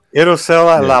 figure. It'll sell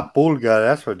at La Pulga.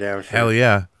 That's for damn sure. Hell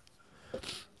yeah.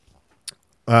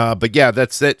 But yeah,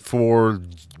 that's it for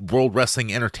World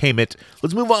Wrestling Entertainment.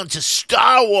 Let's move on to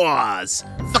Star Wars.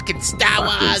 Fucking Star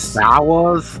Wars. Star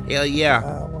Wars? Hell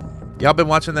yeah. Y'all been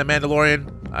watching that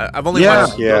Mandalorian? I've only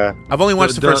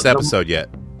watched the first episode yet.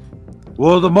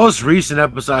 Well, the most recent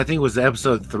episode, I think, was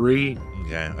episode 3.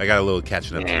 Yeah, I got a little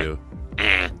catching up to do.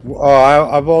 Oh,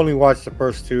 I've only watched the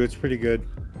first 2. It's pretty good.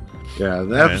 Yeah,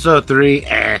 the episode 3.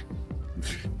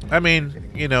 I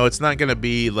mean, it's not going to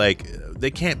be they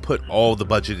can't put all the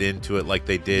budget into it like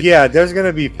they did. Yeah, there's going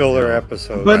to be filler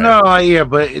episodes. But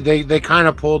but they kind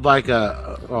of pulled like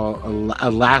a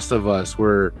Last of Us,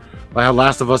 where how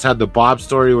Last of Us had the Bob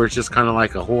story, where it's just kind of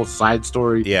like a whole side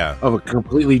story of a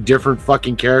completely different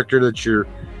fucking character that you're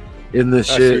in this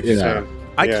shit.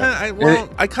 I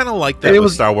kind of like that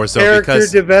with Star Wars, though,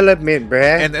 because development,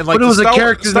 bruh. And but it was a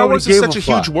character Star Wars is such a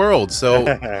fuck. huge world, so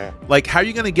how are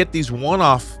you going to get these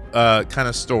one-off kind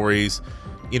of stories?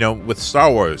 With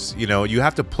Star Wars, you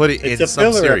have to put it in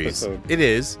some series. Episode. It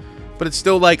is, but it's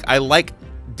still I like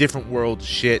different world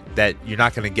shit that you're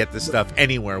not going to get this stuff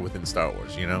anywhere within Star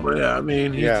Wars. Yeah, I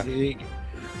mean,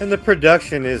 and the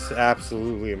production is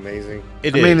absolutely amazing.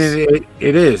 It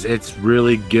is. It's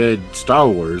really good Star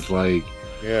Wars.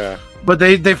 But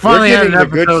they finally had an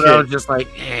episode that was just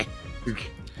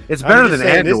it's better than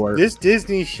Andor. This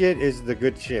Disney shit is the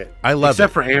good shit. I love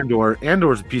Except for Andor.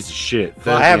 Andor's a piece of shit.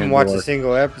 I haven't watched a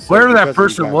single episode. Whoever that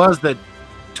person was that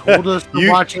told us to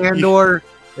watch Andor,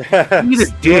 eat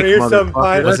a dick,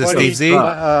 motherfucker. Was it Steve Z?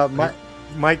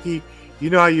 Mikey, you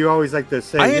know how you always like to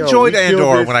say, I enjoyed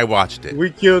Andor when I watched it. We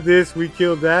killed this, we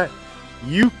killed that.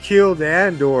 You killed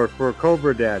Andor for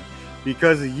Cobra Dad.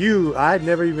 Because of you, I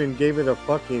never even gave it a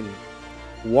fucking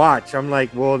watch. I'm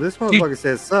like, well, this motherfucker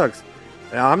says sucks.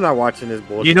 Now, I'm not watching this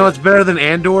bullshit. You know what's better than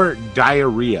Andor?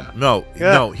 Diarrhea. No.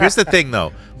 Here's the thing,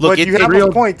 though. Look, you have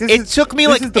a point. It took me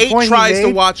like 8 tries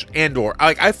to watch Andor.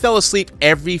 I fell asleep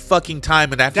every fucking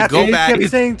time, and I have to go back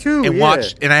and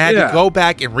watch. And I had to go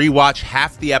back and rewatch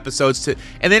half the episodes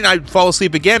and then I'd fall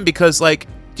asleep again because, like,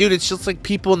 dude, it's just like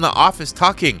people in the office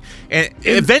talking, and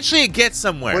eventually it gets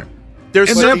somewhere. There's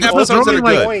certain episodes that are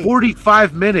good. Like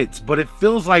 45 minutes, but it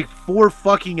feels like 4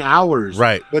 fucking hours.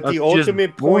 Right. But the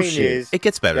ultimate point is, it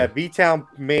gets better. That B-Town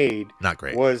made not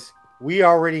great. Was we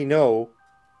already know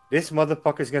this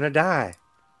motherfucker's gonna die.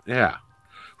 Yeah,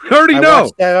 we already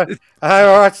know. I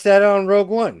watched that on Rogue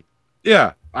One.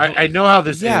 Yeah, I know how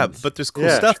this ends. But there's cool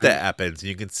stuff that happens.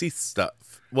 You can see stuff.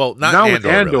 Well, not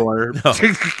Andor.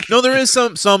 Really. No, there is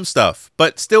some stuff,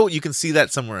 but still, you can see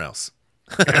that somewhere else.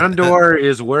 Andor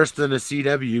is worse than a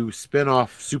CW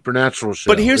spin-off supernatural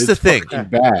show. But here's the thing.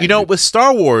 Bad. You know, with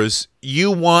Star Wars,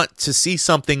 you want to see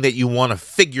something that you want a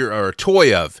figure or a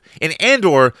toy of. In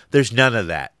Andor, there's none of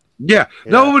that. Yeah.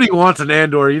 Nobody wants an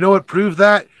Andor. You know what proved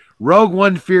that? Rogue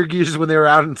One figures when they were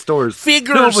out in stores.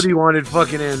 Figures. Nobody wanted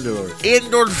fucking Andor.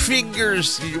 Andor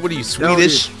figures. What are you,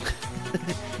 Swedish?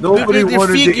 Nobody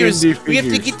wanted figures. the indie figures. We have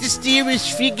to get the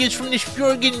Steelers figures from the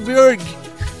Spurgenberg.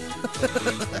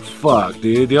 Fuck,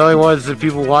 dude. The only ones that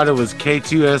people wanted was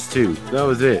K2S2. That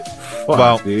was it.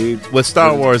 Fuck, dude. With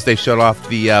Star Wars, they showed off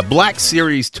the Black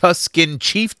Series Tusken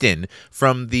Chieftain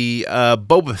from the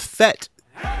Boba Fett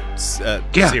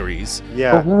series.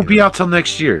 Yeah, but won't be out till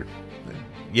next year.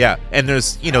 Yeah, and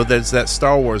there's that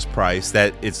Star Wars price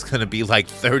that it's gonna be like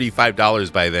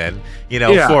 $35 by then.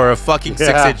 For a fucking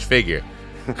 6-inch figure.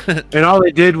 And all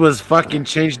they did was fucking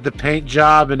change the paint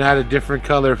job and add a different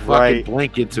color fucking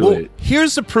blanket to it.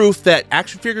 Here's the proof that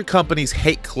action figure companies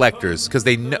hate collectors because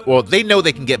they know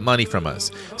they can get money from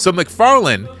us. So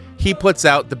McFarlane, he puts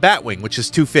out the Batwing, which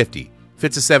is $250.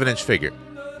 Fits a 7-inch figure.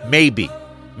 Maybe.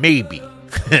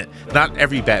 Not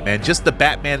every Batman, just the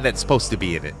Batman that's supposed to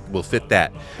be in it will fit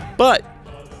that. But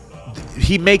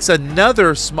he makes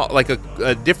another small, like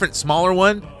a different smaller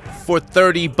one for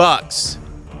 $30.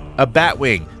 A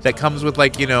Batwing that comes with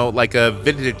like a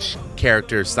vintage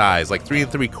character size, like 3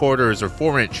 3/4 or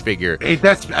 4-inch figure. Hey,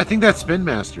 I think that's Spin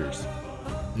Masters.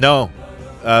 No,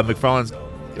 McFarlane's,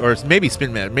 or maybe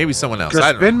Spin Masters, maybe someone else.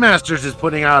 Because Spin Masters is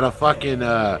putting out a fucking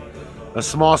a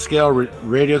small scale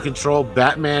radio control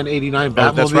Batman '89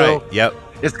 Batmobile. That's right. Yep.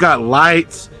 It's got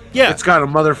lights. Yeah. It's got a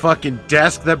motherfucking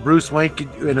desk that Bruce Wayne could,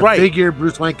 and a figure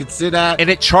Bruce Wayne could sit at. And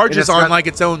it charges on like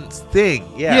its own thing.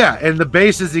 Yeah. Yeah, and the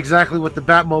base is exactly what the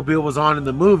Batmobile was on in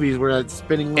the movies, where it's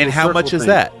spinning little And how much is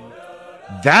that?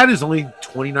 That is only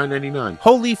 $29.99.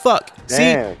 Holy fuck.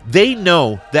 Damn. See, they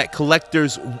know that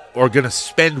collectors are going to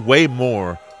spend way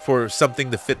more for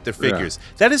something to fit their figures.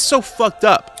 Yeah. That is so fucked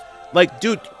up. Like,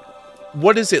 dude,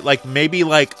 what is it? Like, maybe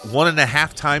like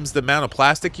 1.5 times the amount of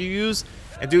plastic you use?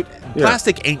 And dude,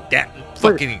 plastic ain't that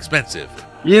fucking expensive.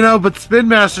 But Spin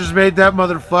Masters made that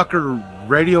motherfucker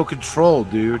radio controlled,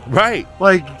 dude. Right.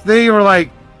 Like, they were like,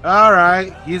 all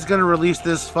right, he's going to release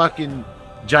this fucking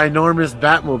ginormous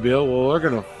Batmobile. Well, we're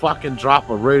going to fucking drop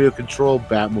a radio controlled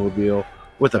Batmobile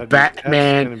with a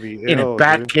Batman in a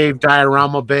Batcave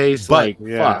diorama base. But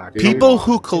fuck, dude. People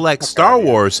who collect Star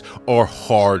Wars are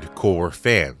hardcore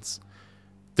fans.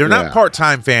 They're not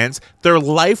part-time fans. They're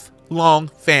lifelong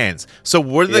fans. So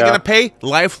what are they going to pay?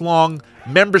 Lifelong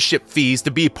membership fees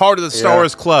to be part of the Star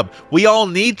Wars Club. We all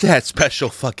need that special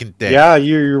fucking thing. Yeah,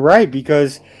 you're right,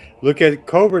 because look at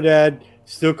Cobra Dad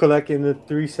still collecting the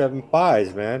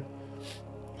 375s, man.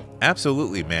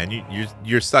 Absolutely, man.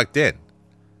 You're sucked in.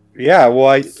 Yeah,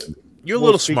 well, you're a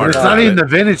little smart. It's not even the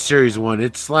vintage series one.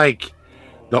 It's like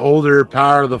the older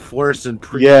Power of the Force and I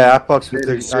fucks with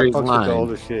the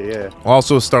older shit. Yeah.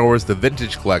 Also, Star Wars: The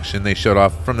Vintage Collection. They showed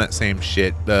off from that same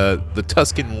shit the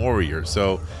Tusken Warrior.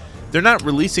 So they're not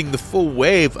releasing the full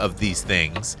wave of these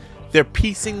things. They're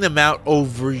piecing them out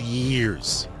over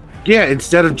years. Yeah,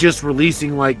 instead of just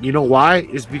releasing, why?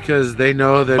 It's because they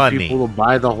know that people will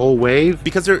buy the whole wave.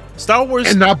 Because they're Star Wars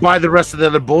and not buy the rest of the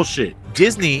other bullshit.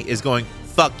 Disney is going,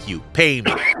 fuck you, pay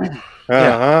me.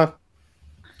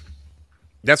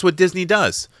 That's what Disney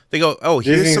does. They go, oh,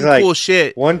 here's Disney's some cool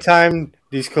shit. One time,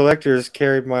 these collectors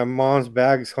carried my mom's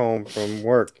bags home from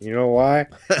work. You know why?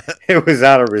 It was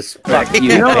out of respect.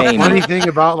 You know the funny thing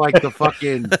about the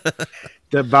fucking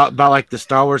about the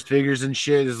Star Wars figures and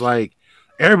shit is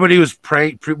everybody was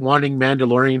wanting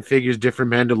Mandalorian figures,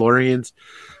 different Mandalorians.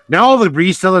 Now all the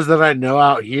resellers that I know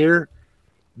out here,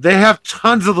 They have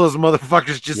tons of those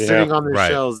motherfuckers just sitting on their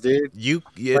shelves, dude.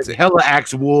 It's like hella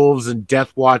Axe Wolves and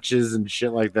Death Watches and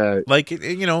shit like that. Like,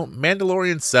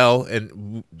 Mandalorian sell,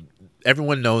 and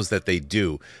everyone knows that they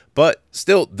do, but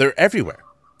still, they're everywhere.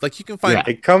 Like, you can find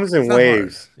it comes in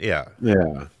waves. Yeah.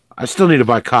 I still need to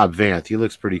buy Cobb Vanth. He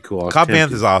looks pretty cool. Cobb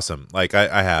Vanth is awesome. Like,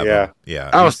 I have him. Yeah.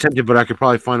 I was tempted, but I could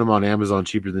probably find him on Amazon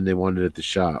cheaper than they wanted at the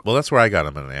shop. Well, that's where I got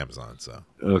him on Amazon. So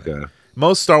okay.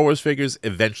 Most Star Wars figures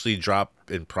eventually drop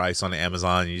in price on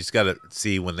Amazon. You just got to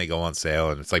see when they go on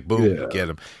sale, and it's like, boom, you get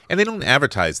them. And they don't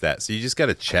advertise that, so you just got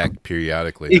to check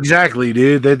periodically. Exactly,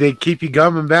 dude. They keep you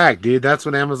coming back, dude. That's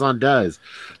what Amazon does.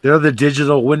 They're the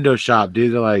digital window shop,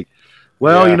 dude. They're like,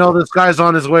 well, this guy's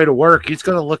on his way to work. He's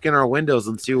going to look in our windows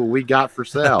and see what we got for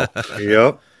sale.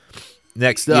 Yep.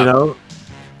 Next up,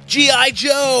 G.I.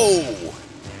 Joe.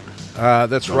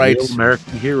 That's right.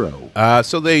 American hero.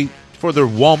 So for their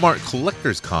Walmart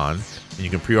Collectors Con, and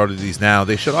you can pre-order these now,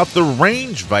 they showed off the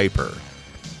Range Viper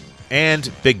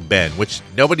and Big Ben, which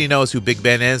nobody knows who Big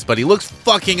Ben is, but he looks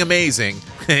fucking amazing.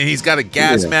 He's got a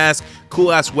gas mask,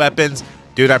 cool-ass weapons.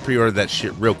 Dude, I pre-ordered that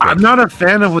shit real quick. I'm not a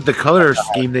fan of the color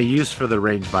scheme they used for the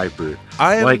Range Viper.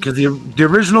 Because the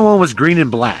original one was green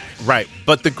and black. Right,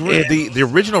 but the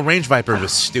original Range Viper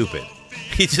was stupid.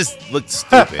 He just looked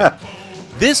stupid.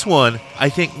 This one, I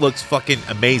think, looks fucking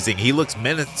amazing. He looks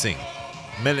menacing.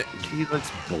 He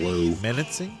looks blue.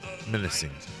 Menacing?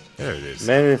 There it is.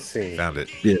 Menacing. Found it.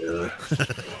 Yeah.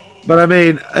 But I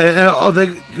mean,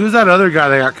 who's that other guy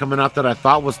they got coming out that I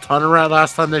thought was Tunnelrat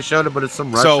last time they showed it, but it's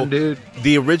some Russian dude?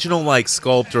 The original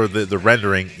sculpt or the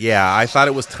rendering, I thought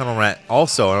it was Tunnelrat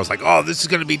also, and I was like, oh, this is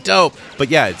gonna be dope. But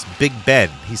yeah, it's Big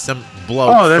Ben. He's some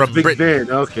bloke from Big Britain.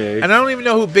 Ben. Okay. And I don't even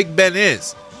know who Big Ben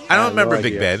is. I don't remember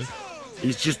Big Ben.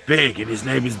 He's just big, and his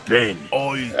name is Ben.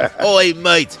 Oi,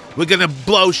 mate, we're gonna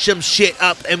blow some shit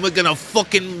up, and we're gonna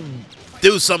fucking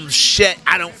do some shit.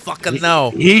 I don't fucking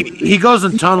know. He goes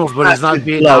in tunnels, but it's not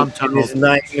Vietnam tunnels. His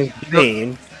name is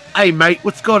Ben. Hey, mate,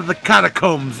 let's go to the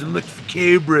catacombs and look for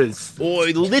cobras.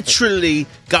 Boy, literally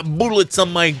got bullets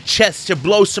on my chest to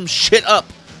blow some shit up.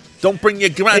 Don't bring your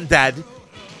granddad.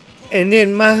 And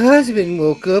then my husband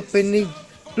woke up, and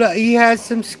he has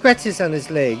some scratches on his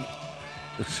leg.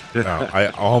 I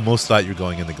almost thought you were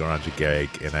going in the garage of Greg,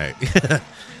 and I...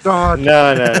 God.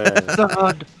 No.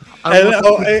 God.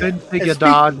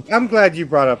 I'm glad you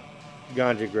brought up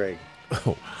Ganja Greg.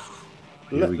 Oh.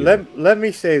 Let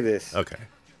me say this. Okay.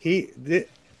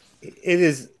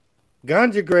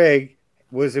 Ganja Greg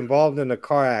was involved in a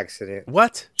car accident.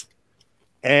 What?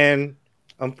 And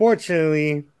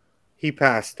unfortunately, he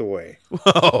passed away.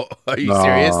 Whoa, are you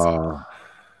serious?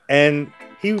 And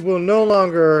he will no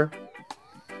longer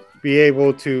be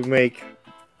able to make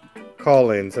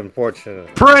call-ins,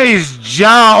 unfortunately. Praise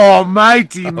Jah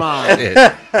Almighty, man.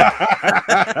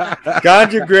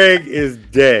 Ganja Greg is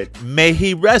dead. May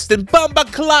he rest in Bumba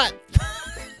Clot.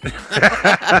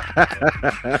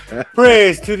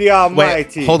 Praise to the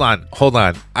Almighty. Wait, hold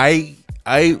on.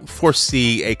 I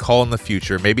foresee a call in the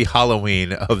future, maybe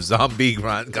Halloween, of zombie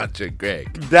Ganja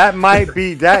Greg. That might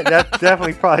be that's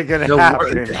definitely probably gonna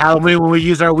happen. Halloween when we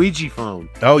use our Ouija phone.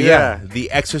 Oh yeah.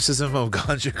 The exorcism of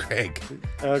Ganja Greg.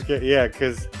 Okay, yeah,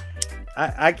 because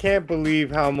I can't believe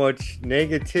how much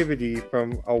negativity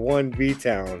from a 1B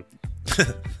town.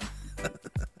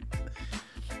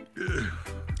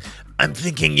 I'm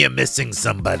thinking you're missing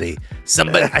somebody.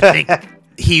 I think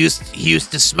he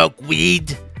used to smoke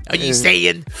weed. Are you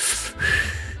saying?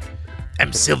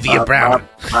 I'm Sylvia Brown.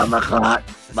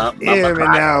 Hear me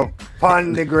now,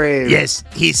 pon the grave. Yes,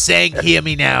 he's saying hear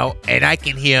me now, and I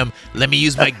can hear him. Let me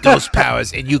use my ghost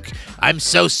powers, and I'm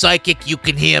so psychic you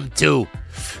can hear him too.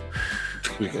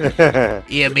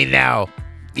 Hear me now.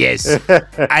 Yes,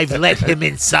 I've let him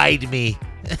inside me.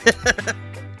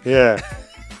 Yeah.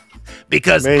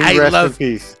 Because I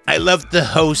love to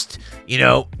host,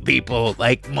 people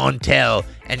like Montel,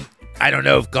 and I don't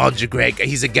know if Ganja Greg,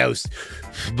 he's a ghost,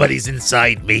 but he's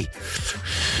inside me.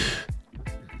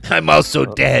 I'm also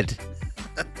dead.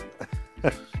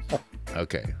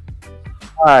 Okay.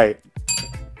 All right.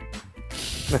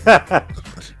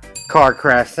 Car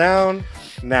crash sound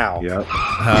now. Yep.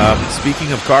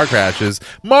 Speaking of car crashes,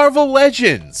 Marvel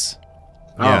Legends.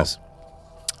 Oh. Yes.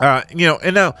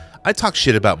 And now I talk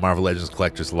shit about Marvel Legends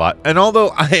collectors a lot, and although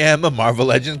I am a Marvel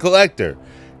Legends collector,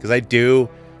 because I do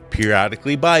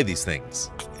periodically buy these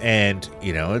things, and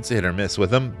it's a hit or miss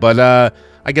with them, but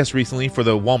I guess recently for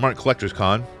the Walmart Collectors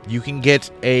Con, you can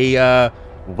get a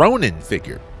Ronin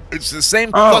figure. It's the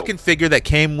same fucking figure that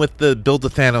came with the Build the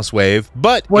Thanos wave,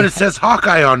 but it says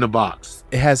Hawkeye on the box.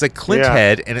 It has a Clint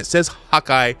head, and it says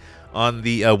Hawkeye on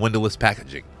the windowless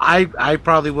packaging. I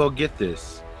probably will get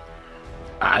this.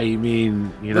 I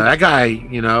mean, that guy,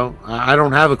 I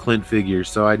don't have a Clint figure,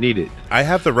 so I need it. I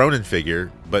have the Ronin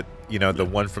figure, but the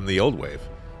one from the old wave.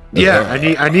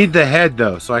 Yeah, I need the head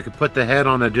though, so I could put the head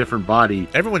on a different body.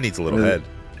 Everyone needs a little head.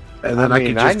 And then I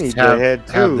need just the head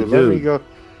too. Let me go.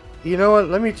 You know what?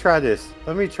 Let me try this.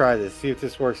 See if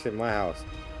this works in my house.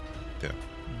 Yeah.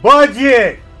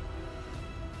 Budget.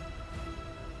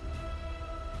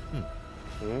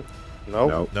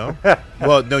 Nope. No.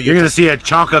 Well, no. You're gonna see a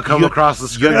chonka come across the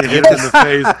screen and hit him in the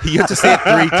face. You have to say it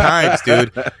 3 times,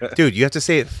 dude. Dude, you have to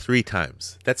say it 3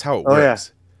 times. That's how it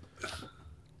works.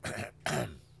 Yeah.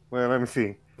 Well, let me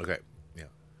see. Okay. Yeah.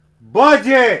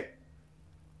 Budget.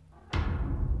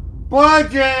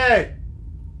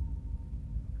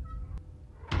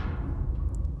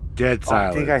 Dead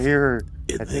silence. I think I hear her.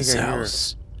 In this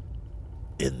house.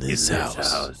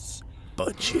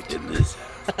 Budget. In this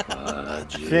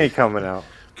house. She ain't coming out.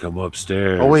 Come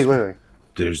upstairs. Oh, wait.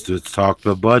 Let's talk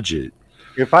the budget.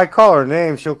 If I call her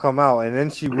name, she'll come out, and then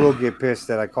she will get pissed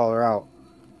that I call her out.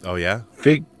 Oh, yeah?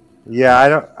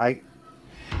 Yeah,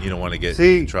 You don't want to get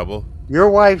in trouble? Your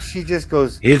wife, she just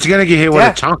goes... It's going to get hit with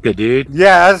a chonka, dude.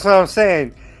 Yeah, that's what I'm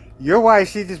saying. Your wife,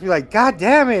 she just be like, God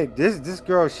damn it. This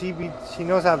girl, she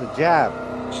knows how to jab.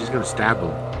 She's going to stab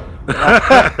him.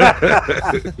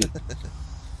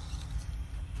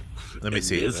 Let me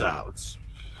see. His house.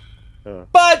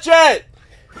 Budget!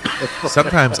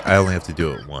 Sometimes I only have to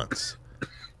do it once.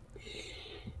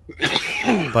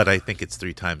 But I think it's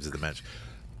 3 times as the match.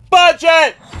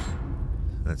 Budget!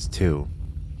 That's 2.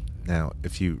 Now,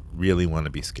 if you really want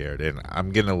to be scared, and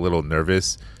I'm getting a little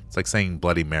nervous, it's like saying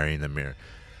Bloody Mary in the mirror.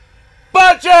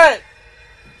 Budget!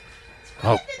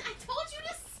 Oh. I told you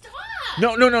to stop.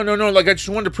 No. Like, I just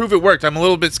wanted to prove it worked. I'm a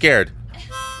little bit scared.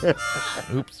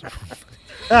 Oops.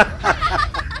 I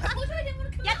told you I didn't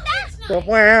want to come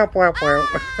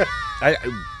out.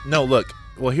 No, look.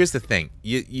 Well, here's the thing.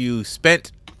 You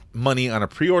spent money on a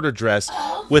pre-order dress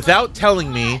without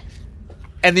telling me,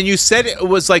 and then you said it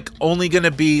was like only going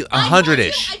to be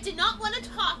 100-ish. I did not want to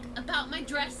talk about my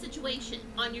dress situation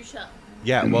on your show.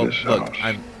 Yeah, well, look,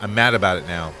 I'm mad about it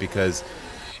now because,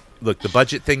 look, the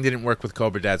budget thing didn't work with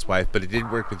Cobra Dad's wife, but it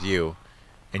did work with you,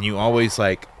 and you always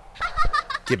like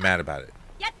get mad about it,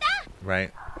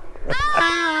 right? It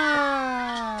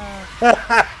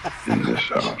was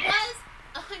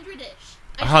 100-ish.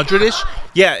 100-ish?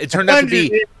 Yeah, it turned out to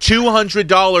be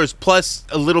 $200 plus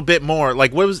a little bit more.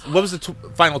 Like, what was the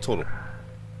final total?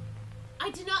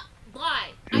 I did not lie.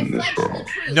 I fudged the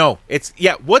truth. No, it's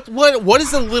What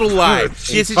is a little lie?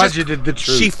 She fudgeted the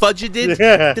truth. She fudged it.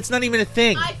 That's not even a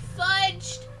thing. I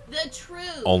fudged the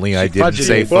truth. Only I didn't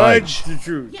say fudge. The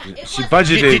truth. Yeah, She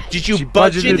budgeted. Did you She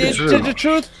budget budgeted it to the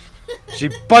truth? She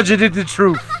budgeted the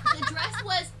truth. The dress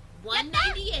was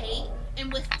 $198,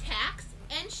 and with tax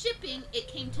and shipping, it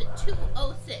came to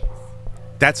 $206.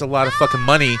 That's a lot of fucking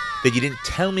money that you didn't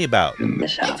tell me about. I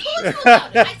told you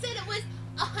about it. I said it was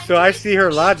 $100. So I see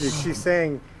her logic. She's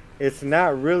saying it's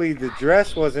not really, the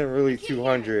dress wasn't really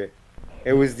 200.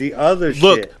 It was the other shit.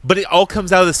 Look, but it all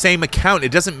comes out of the same account.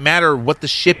 It doesn't matter what the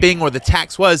shipping or the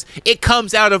tax was. It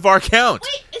comes out of our account.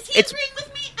 Wait, is he agreeing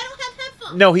with me? I don't have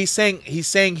headphones. No, he's saying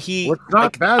he What's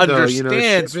not bad, though,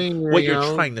 understands shipping, what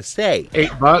you're trying to say.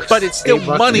 $8, But it's still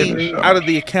 $8 money shipping. out of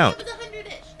the account. It was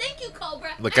 100-ish. Thank you, Cobra.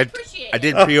 Look, I appreciate it. I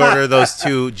did pre-order those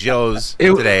 2 Joes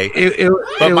today. It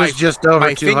But was just over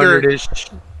my finger- 200-ish.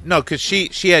 No, because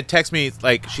she had texted me,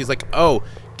 like, she's like, oh,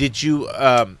 did you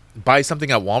buy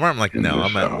something at Walmart? I'm like, no,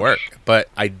 I'm at work. But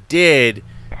I did.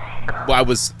 Well, I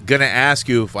was going to ask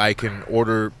you if I can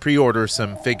pre-order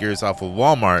some figures off of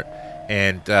Walmart.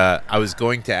 And I was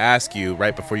going to ask you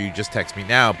right before you just text me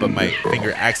now, but my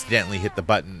finger accidentally hit the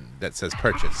button that says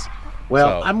purchase.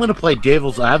 Well, So- I'm going to play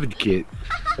devil's advocate.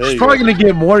 She's probably going to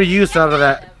get more use out of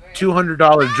that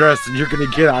 $200 dress than you're going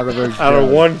to get out of those. Out of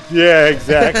one, yeah,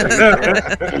 exactly.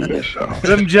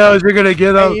 Them Joes, you're going to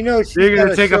get them. Hey, you know, you're going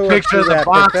to take a picture of the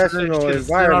box and professional it's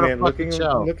gonna sit on a environment, fucking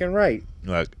shelf. looking right.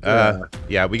 Look,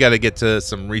 yeah, we got to get to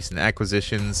some recent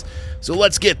acquisitions. So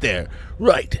let's get there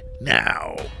right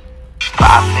now.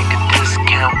 I think a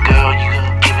discount, girl, you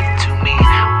can give it to me.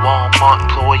 Walmart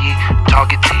employee,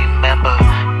 Target team member.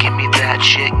 Give me that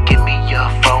shit, give me your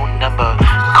phone number.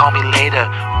 Call me later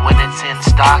when it's in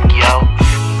stock, yo.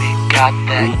 We got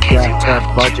that Casey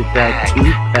budget, that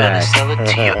Gonna sell it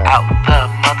to you out the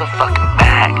motherfucking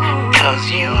bag. Cause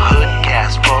you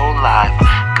hoodcast for life.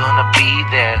 Gonna be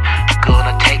there,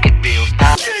 gonna take it real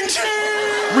nice.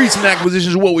 Recent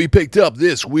acquisitions, what we picked up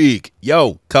this week.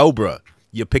 Yo, Cobra,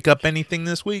 you pick up anything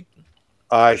this week?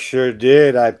 I sure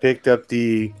did. I picked up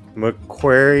the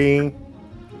McQuarrie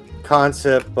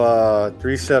concept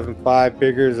 375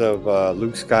 figures of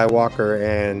Luke Skywalker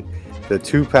and the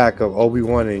 2-pack of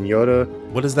Obi-Wan and Yoda.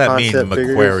 What does that mean,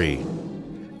 McQuarrie?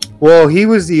 Figures. Well, he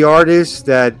was the artist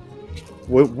that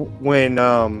when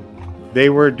they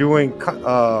were doing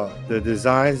the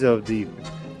designs of the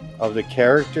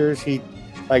characters, he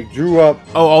like drew up.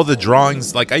 Oh, all the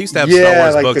drawings. Like I used to have Star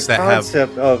Wars like books the that have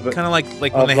of kind of like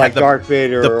when they like had Darth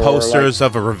Vader, the posters like,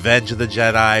 of a Revenge of the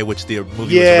Jedi, which the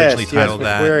movie was originally titled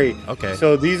that. Okay.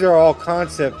 So these are all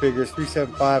concept figures,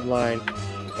 375 line,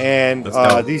 and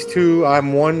these two,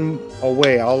 I'm one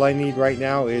away. All I need right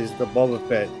now is the Boba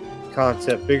Fett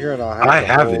concept figure, and I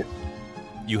have it.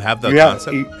 You have the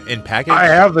concept in package? I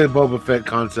have the Boba Fett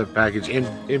concept package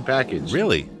in package.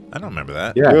 Really? I don't remember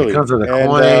that. Yeah, really? It comes with a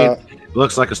coin.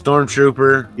 Looks like a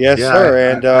stormtrooper. Yes,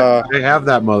 sir. And I have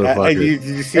that motherfucker. Did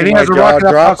you see and he my has a jaw rocket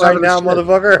drop right now,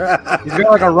 motherfucker? He's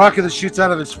got like a rocket that shoots out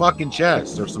of his fucking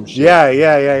chest or some shit. Yeah.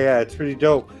 It's pretty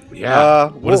dope. Yeah.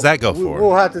 What does that go for?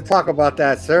 We'll have to talk about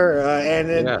that, sir.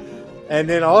 And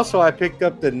then also I picked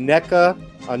up the NECA,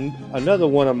 another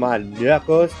one of my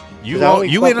NECAs. You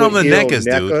in on the NECAs,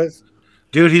 dude.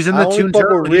 Dude, he's in the Toon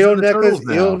Turtles. Real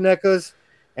NECAs, ill NECAs,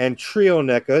 and trio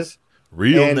NECAs.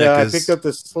 Real NECAs. I picked up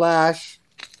the Slash.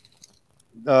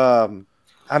 I'm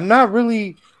not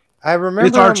really. I remember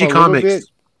it's Archie Comics.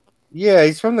 Yeah,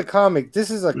 he's from the comic. This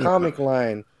is a comic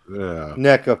line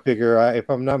NECA figure, if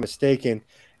I'm not mistaken,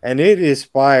 and it is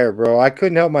fire, bro. I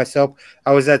couldn't help myself.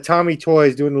 I was at Tommy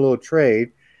Toys doing a little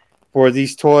trade for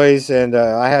these toys, and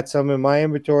I had some in my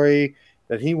inventory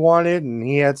that he wanted, and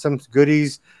he had some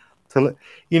goodies.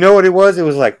 You know what it was? It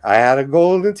was like I had a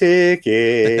golden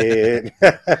ticket.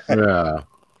 Yeah.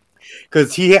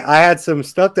 Because I had some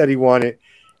stuff that he wanted,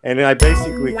 and I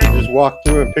basically could just walk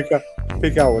through and pick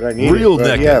out what I needed. Real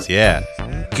NECAs, yeah.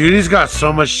 Dude, he's got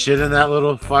so much shit in that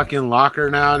little fucking locker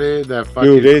now, dude. That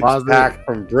fucking it's packed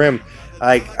from brim.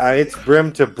 Like it's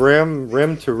brim to brim,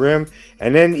 rim to rim,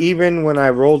 and then even when I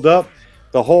rolled up,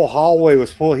 the whole hallway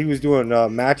was full. He was doing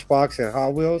Matchbox and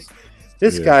Hot Wheels.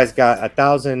 This guy's got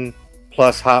 1,000+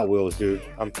 Hot Wheels, dude.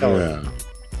 I'm telling you.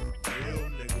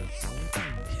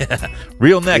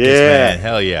 Real NECAs, man.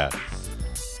 Hell yeah.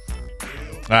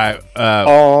 All right.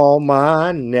 All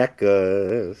my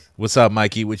NECAs. What's up,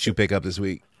 Mikey? What you pick up this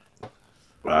week?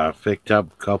 I picked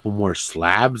up a couple more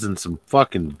slabs and some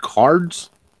fucking cards.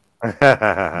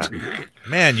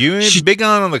 Man, you ain't big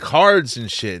on the cards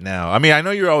and shit now. I mean, I know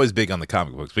you're always big on the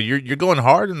comic books, but you're going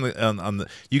hard on the.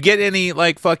 You get any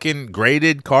like fucking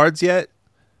graded cards yet?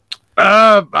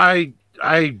 I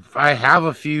have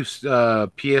a few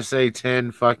PSA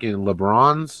 10 fucking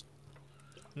LeBrons.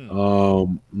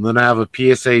 And then I have a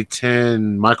PSA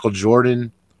 10 Michael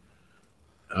Jordan.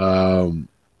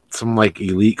 Some like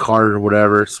elite card or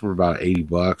whatever. It's for about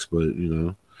 $80, but you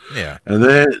know. Yeah. And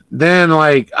then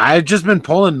like I've just been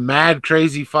pulling mad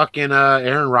crazy fucking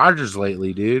Aaron Rodgers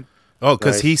lately, dude. Oh,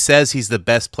 because he says he's the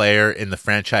best player in the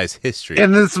franchise history.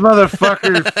 And this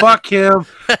motherfucker, fuck him.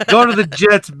 Go to the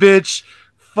Jets, bitch.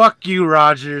 Fuck you,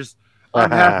 Rodgers. I'm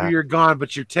happy you're gone,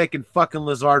 but you're taking fucking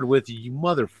Lazard with you, you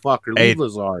motherfucker. Leave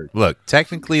Lazard. Look,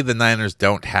 technically the Niners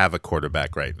don't have a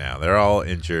quarterback right now. They're all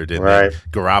injured, and then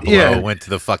Garoppolo went to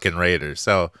the fucking Raiders.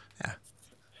 So,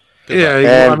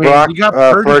 and Brock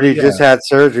Purdy just had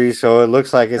surgery, so it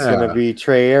looks like it's going to be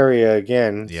Trey Area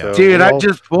again. Yeah. So, dude, I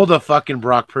just pulled a fucking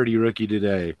Brock Purdy rookie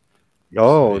today.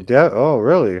 Oh,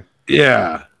 really?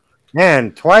 Yeah.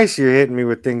 Man, twice you're hitting me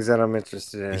with things that I'm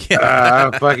interested in.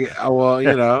 I'm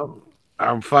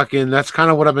fucking. That's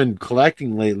kind of what I've been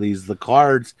collecting lately. Is the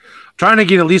cards. I'm trying to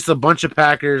get at least a bunch of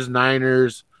Packers,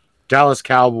 Niners, Dallas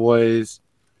Cowboys.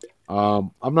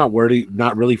 I'm not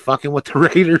really fucking with the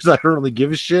Raiders. I don't really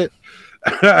give a shit.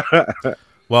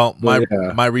 Well,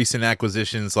 my recent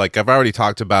acquisitions, like I've already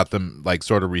talked about them, like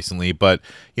sort of recently, but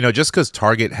you know, just because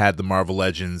Target had the Marvel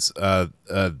Legends,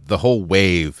 the whole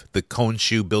wave, the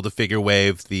Khonshu Build-A-Figure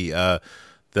wave, the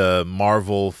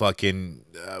Marvel fucking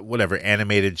whatever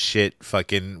animated shit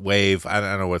fucking wave, I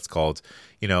don't know what it's called,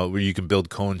 you know, where you can build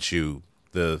Khonshu,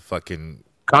 the fucking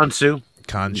Khonshu,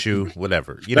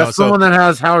 whatever. You That's know, the one that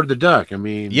has Howard the Duck. I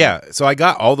mean, yeah. So I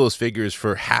got all those figures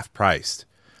for half priced.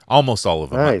 Almost all of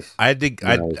them. Nice. I had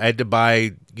to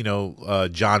buy, you know,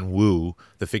 John Woo,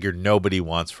 the figure nobody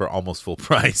wants, for almost full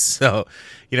price. So,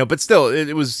 you know, but still,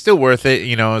 it was still worth it.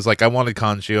 You know, I was like, I wanted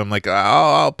Khonshu. I'm like,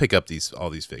 I'll pick up all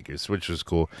these figures, which was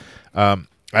cool.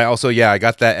 I also, I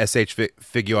got that SH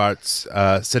Figure Arts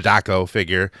Sadako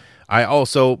figure. I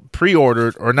also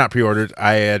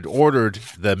I had ordered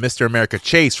the Mr. America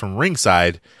Chase from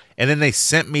Ringside, and then they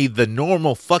sent me the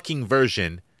normal fucking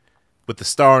version with the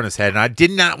star on his head, and I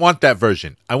did not want that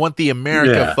version. I want the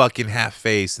America fucking half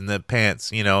face and the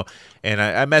pants, you know. And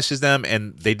I messaged them,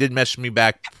 and they did message me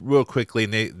back real quickly,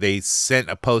 and they sent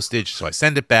a postage, so I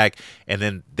sent it back, and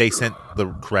then they sent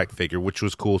the correct figure, which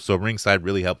was cool. So Ringside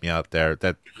really helped me out there.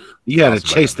 That you had to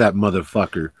chase that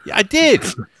motherfucker. Yeah, I did.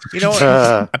 You know,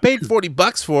 I paid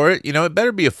 $40 for it. You know, it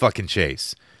better be a fucking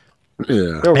chase.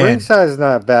 Yeah. Yo, Ringside is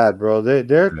not bad, bro.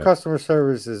 Their customer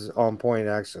service is on point,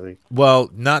 actually. Well,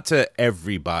 not to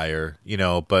every buyer, you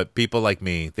know, but people like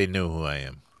me, they know who I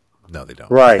am. No, they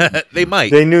don't. Right. They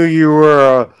might. They knew you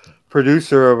were a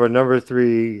producer of a number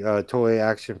 3 toy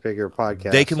action figure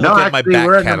podcast. They can look at my back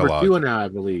we're catalog. Number 2 now, I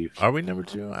believe. Are we number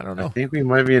 2? I don't know. I think we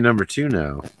might be a number 2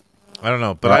 now. I don't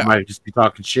know, but I might just be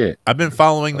talking shit. I've been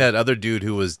following that other dude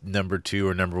who was number 2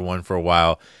 or number 1 for a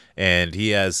while, and he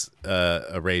has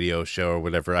a radio show or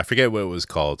whatever. I forget what it was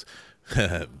called.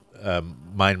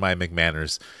 Mind My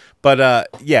McManners. But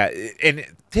yeah, and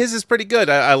his is pretty good.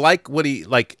 I like what he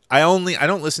like. I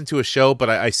don't listen to a show, but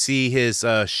I see his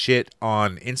shit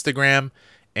on Instagram,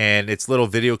 and it's little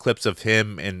video clips of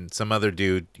him and some other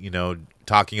dude, you know,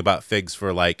 talking about figs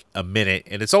for like a minute,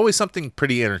 and it's always something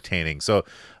pretty entertaining. So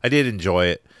I did enjoy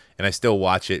it, and I still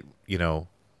watch it, you know,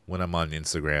 when I'm on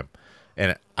Instagram,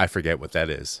 and I forget what that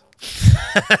is.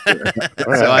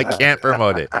 So I can't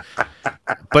promote it.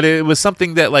 But it was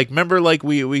something that, like, remember, like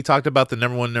we talked about the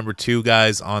number 1, number 2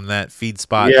 guys on that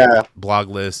FeedSpot blog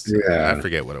list. Yeah, I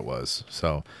forget what it was.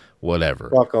 So whatever.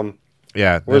 Fuck them.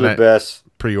 Yeah, we're the best.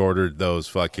 Pre-ordered those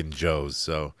fucking Joes.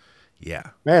 So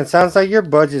yeah, man, sounds like your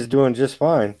budget's doing just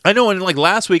fine. I know. And like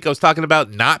last week, I was talking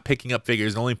about not picking up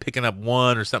figures, only picking up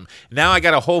 1 or something. Now I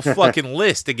got a whole fucking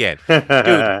list again,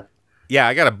 dude. Yeah,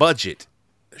 I got a budget.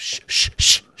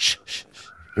 Shh.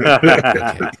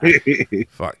 Okay.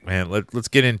 Fuck, man. Let's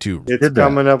get into it's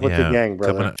coming up with the gang,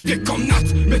 brother. Wir kommen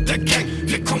nachts mit der Gang.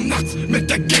 Wir kommen nachts mit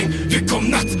der Gang. Wir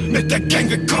kommen nachts mit der Gang.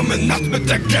 Wir kommen nachts mit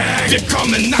der Gang. Wir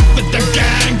kommen nachts mit der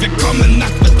Gang. Wir kommen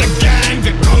nachts mit der Gang.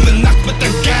 Wir kommen nachts mit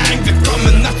der Gang. Wir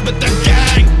kommen nachts mit der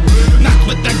Gang. Nachts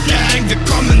mit der Gang. Wir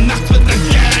kommen nachts mit der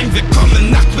Gang. Wir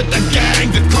kommen nachts mit der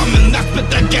Gang. Wir kommen nachts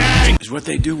mit der Gang. Is what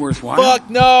they do worthwhile? Fuck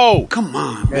no! Come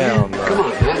on, man.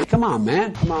 Come on,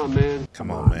 man. Come on, man.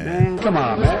 Come on, man. Come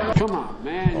on, man. Come on,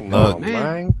 man. Look,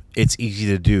 man. It's easy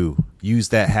to do. Use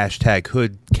that hashtag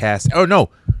HoodCast. Oh,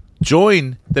 no.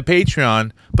 Join the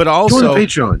Patreon, but also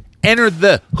enter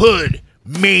the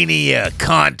HoodMania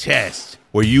contest,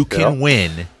 where you can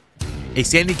win a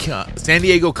San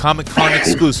Diego Comic Con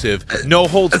exclusive, no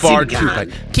holds barred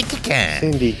CindyCon.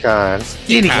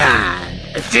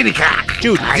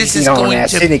 Dude, this is going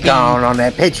to be CindyCon on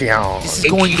that Patreon. This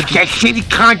is going to be that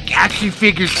CindyCon action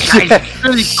figures. Guys,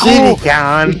 really cool.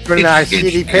 CindyCon for our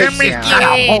city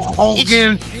Patreon. Hulk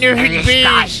Hogan.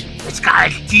 It's got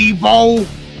Steve-O.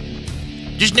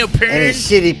 There's no Pern. And a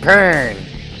shitty Pern.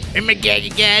 Oh my god, you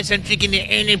guys, I'm drinking the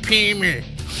Anna Palmer.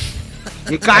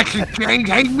 You got some change?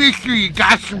 Hey, mister, you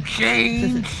got some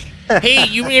change? Hey,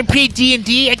 you wanna play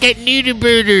D&D? I got noodle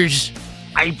birders.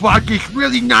 I bought this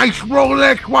really nice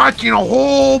Rolex watch and a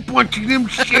whole bunch of them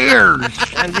shares.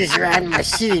 I'm just riding my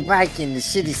shitty bike in the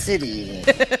city.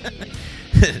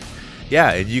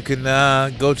 Yeah, and you can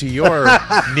go to your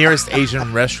nearest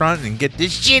Asian restaurant and get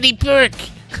this shitty pork.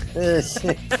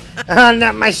 Oh,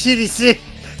 not my shitty city.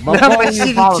 Not my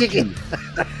shitty chicken.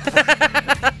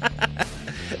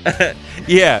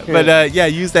 Yeah, but yeah,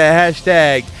 use that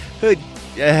hashtag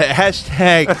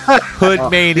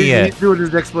HoodMania. He's doing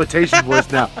his exploitation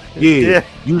voice now. Yeah.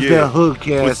 Use that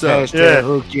HoodCast hashtag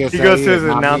HoodCast. He goes to his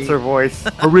announcer voice.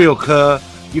 For real, cuz.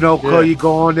 You know, cuz you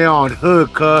go on there on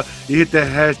Hood, cuz. You hit that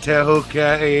hashtag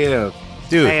HoodCast AF.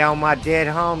 Dude. Hey, all my dead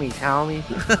homies, homie.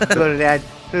 Go to that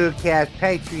HoodCast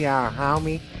Patreon,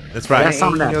 homie. That's right. That's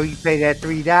something you know you pay that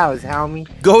 $3, homie.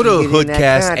 Go to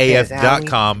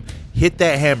hoodcastaf.com. Hit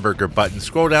that hamburger button,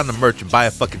 scroll down the merch, and buy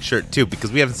a fucking shirt too, because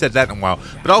we haven't said that in a while.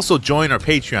 But also join our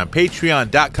Patreon,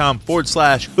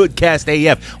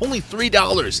 patreon.com/hoodcastaf. Only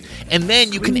 $3. And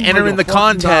then you can enter in the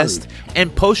contest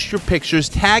and post your pictures,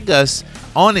 tag us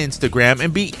on Instagram,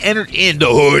 and be entered in the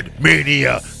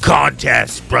HoodMania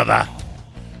contest, brother.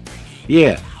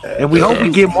 Yeah. And we hope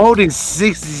we get more than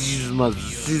 60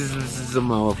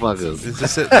 motherfuckers.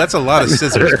 That's a lot of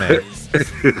scissors, man.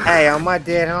 Hey, on my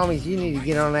dead homies, you need to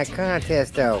get on that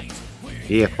contest, though.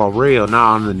 Yeah, for real.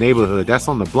 Not on the neighborhood. That's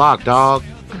on the block, dog.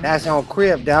 That's on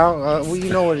Crib, dog. Well,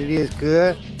 you know what it is,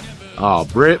 good. Oh,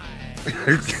 Brit.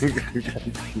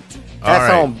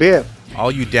 That's on Bip.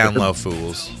 All you down low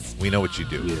fools, we know what you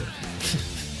do. Yeah.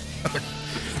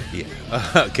 Yeah.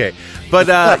 Okay. But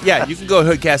yeah, you can go to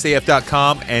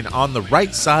hoodcastaf.com, and on the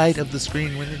right side of the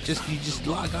screen, when you just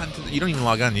log on to you don't even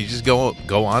log on, you just go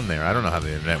on there. I don't know how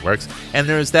the internet works. And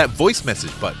there's that voice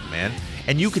message button, man.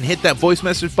 And you can hit that voice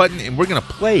message button, and we're gonna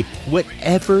play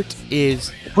whatever it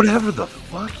is. Whatever the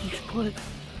fuck you put.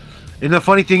 And the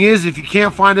funny thing is, if you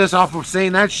can't find us off of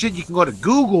saying that shit, you can go to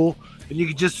Google and you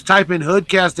can just type in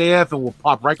Hoodcast AF and we'll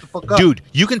pop right the fuck up. Dude,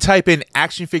 you can type in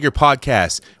Action Figure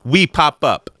Podcast. We pop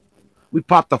up. We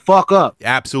pop the fuck up.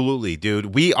 Absolutely,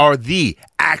 dude. We are the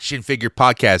Action Figure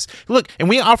Podcast. Look, and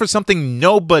we offer something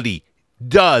nobody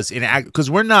does in act, because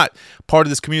we're not part of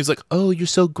this community. It's like, oh, you're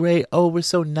so great. Oh, we're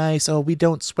so nice. Oh, we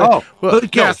don't swear. Oh,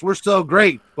 Hoodcast, we're so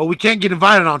great, but we can't get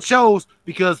invited on shows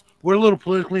because we're a little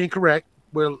politically incorrect.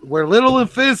 We're a little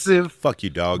offensive. Fuck you,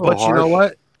 dog. But you know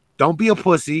what? Don't be a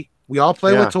pussy. We all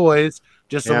play with toys.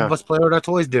 Just some of us play with our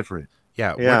toys different.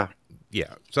 Yeah.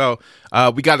 So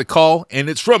we got a call, and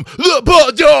it's from the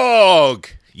Pot Dog.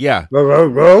 Yeah.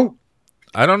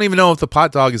 I don't even know if the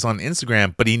Pot Dog is on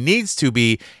Instagram, but he needs to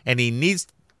be, and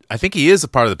I think he is a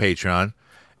part of the Patreon.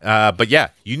 But yeah,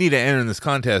 you need to enter in this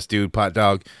contest, dude, Pot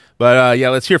Dog. But yeah,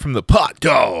 let's hear from the Pot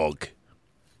Dog.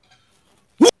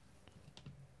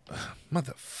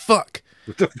 Motherfuck.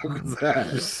 What the fuck was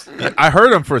that? I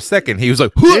heard him for a second. He was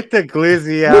like, get the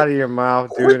glizzy out of your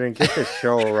mouth, dude, and get the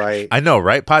show right. I know,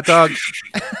 right, Pot Dog?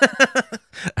 All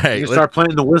right, you start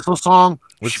playing the whistle song.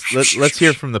 Let's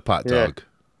hear from the Pot Dog.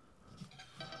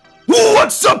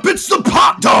 What's up? It's the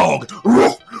Pot Dog.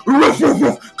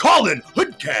 Calling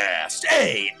Hoodcast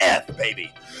AF,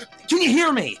 baby. Can you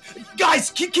hear me?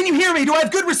 Guys, can you hear me? Do I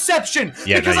have good reception?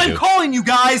 Yeah, because I'm calling you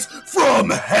guys from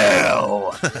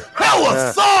hell.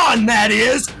 Hellathon, that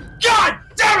is. God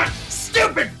damn it!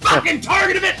 Stupid fucking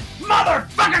target of it!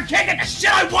 Motherfucker can't get the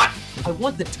shit I want! I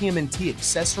want the TMNT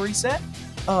accessory set.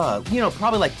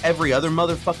 Probably like every other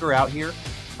motherfucker out here.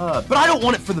 But I don't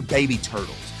want it for the baby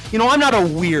turtles. I'm not a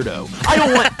weirdo. I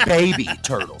don't want baby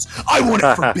turtles. I want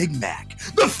it for Big Mac,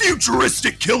 the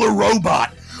futuristic killer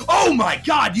robot. Oh my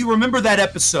God, you remember that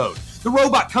episode? The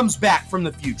robot comes back from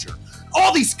the future.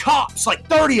 All these cops, like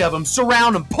 30 of them,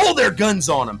 surround him, pull their guns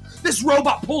on him. This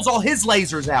robot pulls all his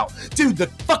lasers out. Dude, the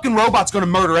fucking robot's gonna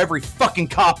murder every fucking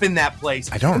cop in that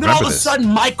place. I don't remember this. And then all of a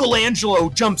sudden, Michelangelo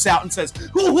jumps out and says,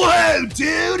 whoa,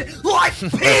 dude, like,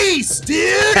 peace,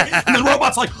 dude. And the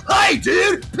robot's like, hey,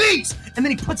 dude, peace. And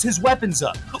then he puts his weapons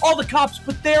up. All the cops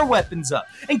put their weapons up.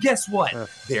 And guess what?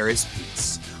 There is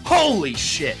peace. Holy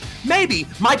shit. Maybe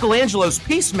Michelangelo's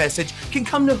peace message can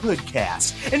come to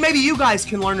Hoodcast. And maybe you guys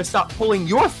can learn to stop pulling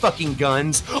your fucking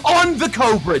guns on the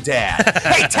Cobra Dad.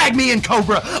 Hey, tag me in,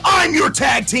 Cobra. I'm your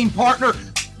tag team partner.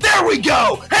 There we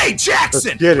go. Hey,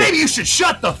 Jackson, maybe you should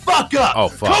shut the fuck up. Oh,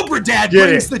 fuck. Cobra Dad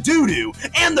brings the doo-doo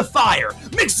and the fire,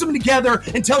 mixes them together,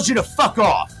 and tells you to fuck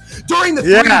off. During the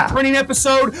 3D printing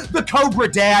episode, the Cobra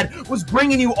Dad was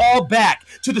bringing you all back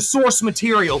to the source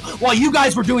material while you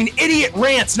guys were doing idiot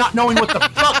rants not knowing what the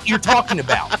fuck you're talking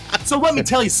about. So let me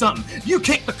tell you something. You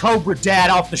kick the Cobra Dad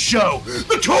off the show,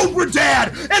 the Cobra Dad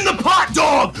and the Pot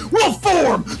Dog will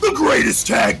form the greatest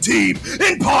tag team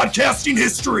in podcasting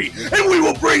history, and we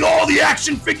will bring all the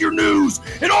action figure news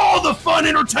and all the fun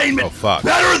entertainment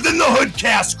better than the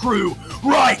Hoodcast crew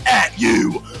right at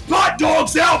you. Pot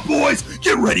Dog's out, boys.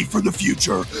 Get ready for the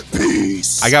future.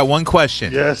 Peace. I got one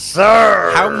question. Yes,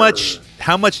 sir.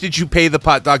 How much did you pay the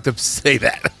Pot Dog to say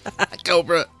that?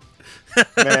 Cobra.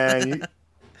 Man,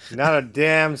 not a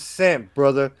damn cent,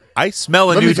 brother. I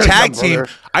smell a new tag team.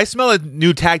 I smell a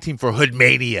new tag team for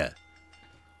HoodMania.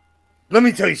 Let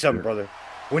me tell you something, brother.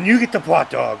 When you get the Pot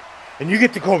Dog and you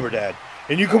get the Cobra Dad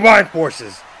and you combine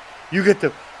forces, you get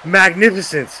the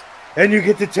magnificence and you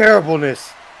get the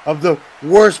terribleness of the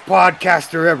worst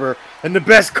podcaster ever and the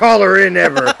best caller in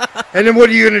ever. And then what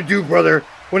are you going to do, brother,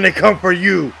 when they come for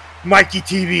you, Mikey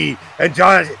TV and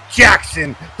John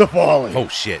Jackson the Fallen? Oh,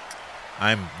 shit.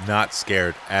 I'm not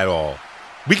scared at all.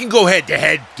 We can go head to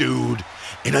head, dude.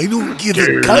 And I don't give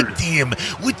a goddamn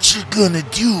what you're gonna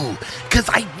do, cause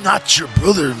I'm not your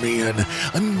brother, man.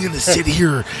 I'm gonna sit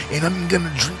here and I'm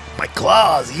gonna drink my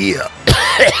claws, yeah.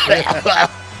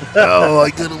 Oh,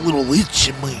 I got a little itch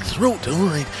in my throat,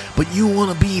 alright. But you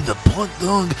wanna be the Pot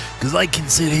Dog, cause I can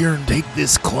sit here and take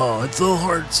this claw. It's a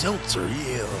hard seltzer,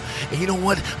 yeah. And you know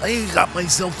what? I got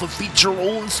myself a feature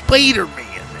role in Spider-Man.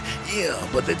 Yeah,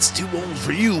 but that's too old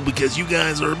for you because you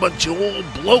guys are a bunch of old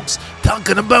blokes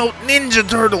talking about Ninja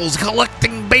Turtles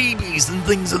collecting babies and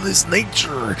things of this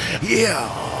nature.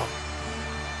 Yeah.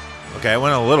 Okay, I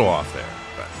went a little off there.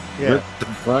 But yeah. What the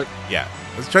fuck? Yeah.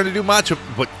 I was trying to do macho.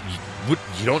 But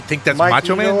you don't think that's Mike,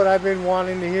 Macho Man? You know what I've been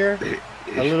wanting to hear?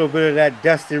 A little bit of that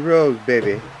Dusty Rose,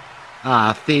 baby.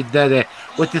 See that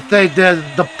what you say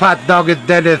that the pot dog is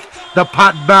that is the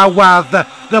pot bow wow,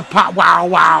 the pot wow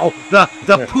wow,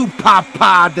 the poo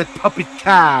pa, the puppy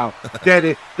cow, that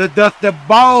is the dusty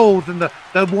balls and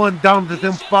the one down to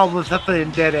them falling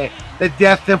something that the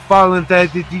death and falling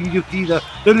that you see the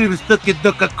little stucky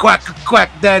duck a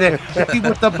quack daddy. See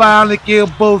what the bionic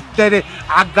elbows daddy.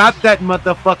 I got that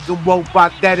motherfucking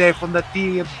robot daddy from the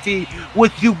TMT.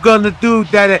 What you gonna do,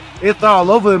 daddy? It's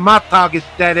all over my targets,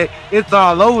 daddy. It's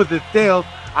all over the sales.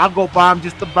 I'll go buy them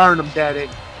just to burn them, daddy.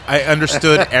 I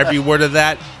understood every word of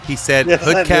that. He said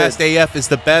Hoodcast AF is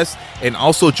the best, and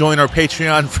also join our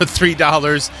Patreon for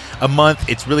 $3 a month.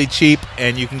 It's really cheap,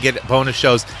 and you can get bonus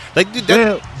shows. Like,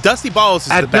 dude, Dusty Balls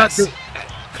is the best.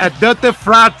 At Dusty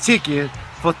Fried Chicken,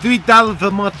 for $3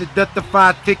 a month at Dusty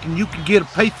Fried Chicken, you can get a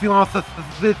Patreon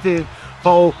subscription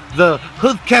for the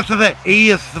Hoodcast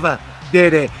AF.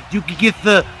 That you can get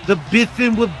the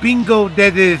Biffin with Bingo.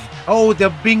 That is,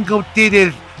 the Bingo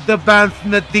titties. The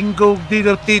bouncing the dingo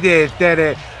diddle titties,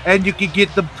 daddy, and you can get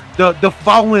the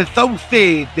falling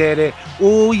sausage, daddy.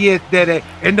 Oh yes, daddy,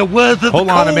 and the words of Hold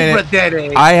the on cobra, a minute,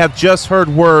 daddy. I have just heard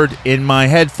word in my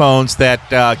headphones that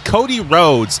Cody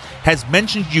Rhodes has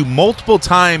mentioned you multiple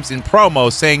times in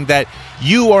promo, saying that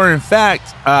you are in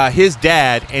fact his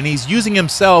dad, and he's using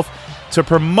himself to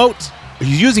promote.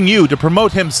 He's using you to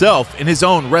promote himself in his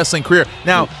own wrestling career.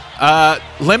 Now,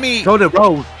 let me Cody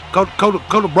Rhodes.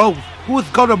 Cody Rhodes. Who is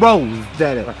Cody Rhodes,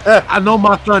 daddy? I know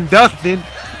my son Dustin.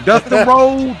 Dustin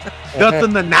Rhodes.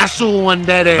 Dustin the national one,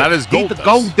 daddy. That is Gold He's the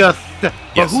Gold Dust. But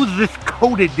Yes. who's this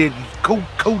Cody?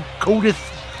 Codis.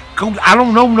 I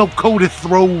don't know no Codis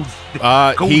Rhodes.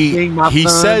 He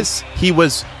says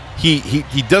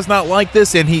he does not like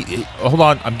this, and he hold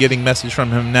on, I'm getting a message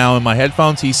from him now in my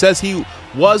headphones. He says he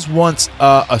was once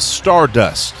a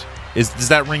Stardust. Does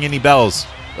that ring any bells?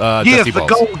 Yes, a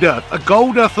Goldust. A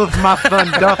Goldust was my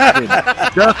son Dustin.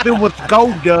 Dustin was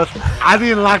Goldust. I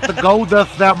didn't like the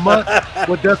Goldust that much,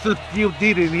 but Dustin still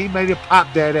did it. He made it pop,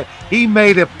 daddy. He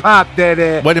made it pop,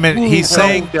 daddy. Wait a minute. Ooh, He's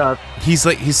saying Goldust.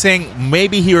 he's saying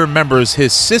maybe he remembers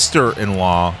his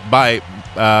sister-in-law by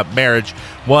marriage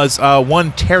was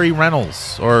one Terry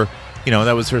Reynolds, or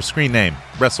that was her screen name,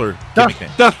 wrestler gimmick name.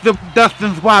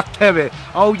 Dustin's wife, Terry.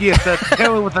 Oh yes,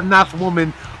 Terry was a nice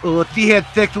woman. She had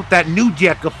sex with that New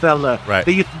Jacker fella. Right.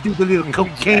 They used to do the little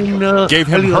cocaine. Gave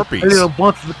him herpes. A little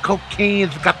bunch of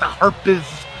cocaine. Got the herpes.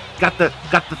 Got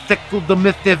the sexual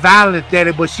domestic violence,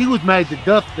 daddy. But she was married to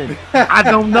Dustin. I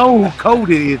don't know who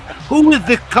Cody is. Who is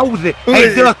this Cody?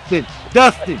 Hey,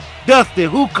 Dustin,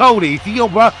 who Cody? Is he your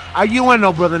brother? Are you ain't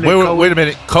no brother named Cody? Wait a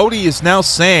minute. Cody is now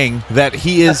saying that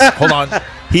he is. Hold on.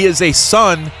 He is a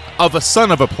son of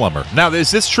a plumber. Now,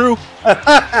 is this true?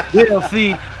 Yeah,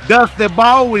 see, Dusty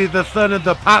Ball is the son of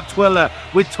the pot twirler.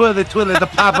 We twirl the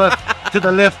poppers to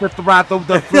the left, to the right,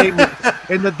 over the flame.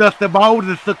 And the Dusty Ball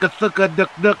is sucker,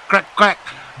 duck, crack.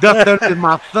 Dusty is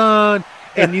my son.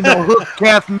 And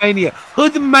HoodMania.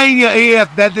 HoodMania is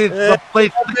that is the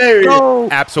place to go.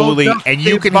 Absolutely. And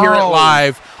you can hear it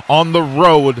live on the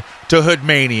road to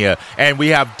HoodMania. And we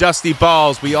have Dusty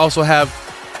Balls. We also have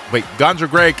Gonza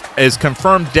Greg is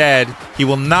confirmed dead. He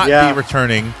will not be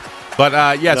returning.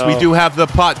 But yes, we do have the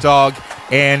pot dog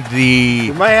and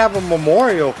We might have a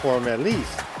memorial for him at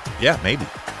least. Yeah, maybe.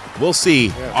 We'll see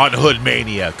on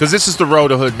HoodMania, because this is the road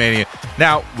to HoodMania.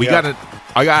 Now,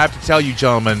 I have to tell you,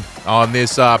 gentlemen, on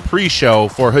this pre-show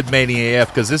for HoodMania AF,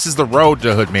 because this is the road to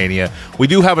HoodMania, we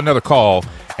do have another call,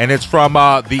 and it's from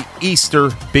the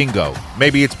Easter Bingo.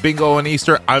 Maybe it's Bingo and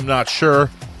Easter. I'm not sure.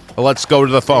 But let's go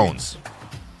to the phones.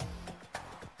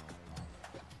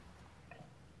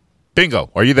 Bingo,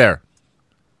 are you there?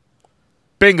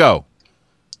 Bingo.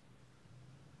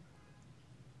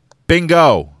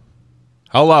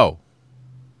 Hello.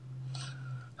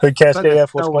 Hoodcast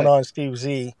AF, what's going on, Steve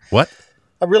Z? What?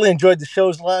 I really enjoyed the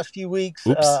shows the last few weeks.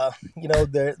 There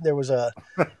was a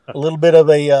little bit of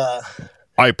a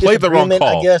I played the wrong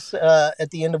call, I guess,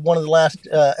 at the end of one of the last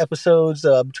episodes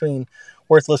between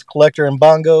Worthless Collector and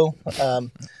Bongo.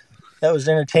 That was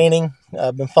entertaining.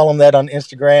 I've been following that on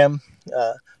Instagram.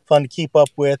 Fun to keep up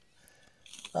with.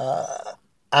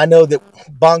 I know that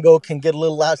Bongo can get a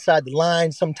little outside the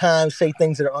line sometimes, say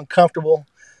things that are uncomfortable.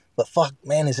 But fuck,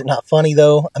 man, is it not funny,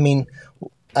 though? I mean,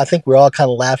 I think we're all kind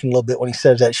of laughing a little bit when he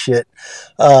says that shit.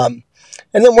 And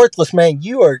then Worthless, man,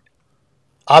 you are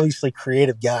obviously a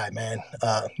creative guy, man.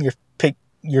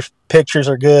 Your pictures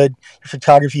are good. Your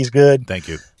photography is good. Thank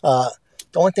you. The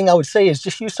only thing I would say is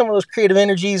just use some of those creative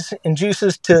energies and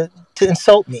juices to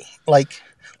insult me. Like,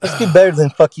 let's do better than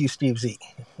fuck you, Steve Z.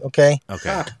 Okay?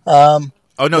 Okay.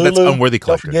 Oh, no, that's Unworthy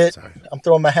Collector. Don't forget, I'm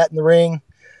throwing my hat in the ring.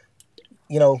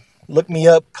 Look me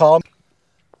up, call me.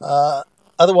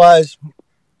 Otherwise,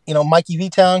 Mikey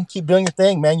V-Town, keep doing your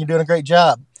thing, man. You're doing a great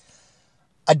job.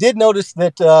 I did notice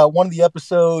that one of the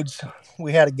episodes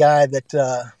we had a guy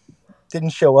that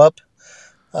didn't show up.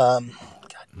 Hold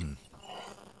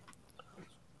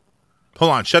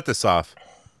on, shut this off.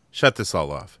 Shut this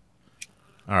all off.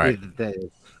 All right. It's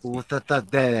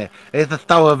a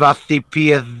story about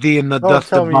CPSD and the Don't Dust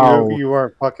tell Ball. me you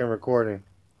weren't fucking recording.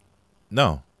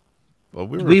 No. Well,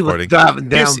 we were We recording. was driving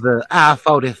down the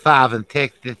I-45 in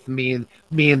Texas, me and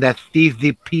that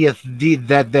Stevie PSD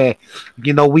that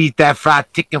we eat that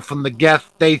fried chicken from the gas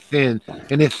station,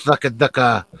 and it's like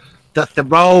a Dusty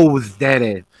Rose,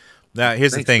 daddy. Now,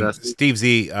 here's Thanks, the thing. Dusty. Steve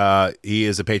Z, he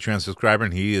is a Patreon subscriber,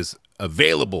 and he is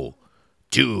available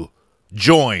to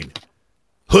join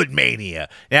HoodMania.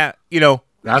 Now,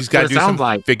 he's got to do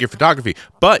some figure photography.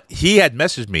 But he had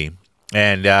messaged me,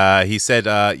 and he said,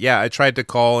 I tried to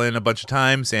call in a bunch of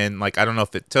times, and, I don't know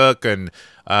if it took, and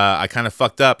I kind of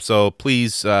fucked up, so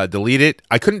please delete it.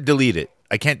 I couldn't delete it.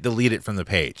 I can't delete it from the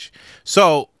page.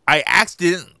 So I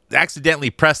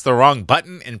accidentally pressed the wrong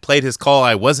button and played his call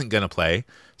I wasn't going to play.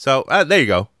 So there you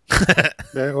go.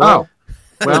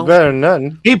 Well, better than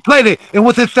nothing. He played it, and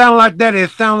what's it sound like? That it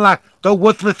sound like the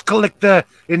worthless collector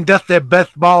and dust their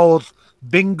best balls.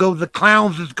 Bingo, the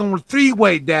clowns is going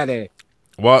three-way, daddy.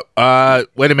 Well,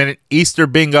 wait a minute. Easter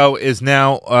Bingo is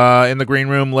now in the green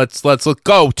room. Let's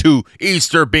go to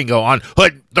Easter Bingo on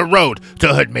the road to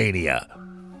HoodMania.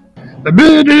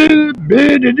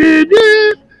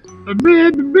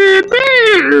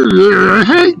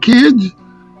 Hey kids,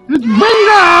 it's Bingo!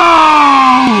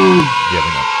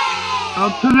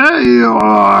 Today,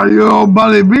 your old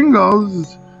buddy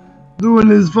Bingo's doing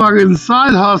his fucking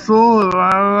side hustle.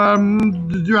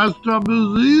 Dressed up as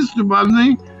the Easter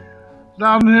Bunny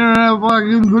down here at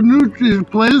fucking Panucci's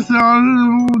place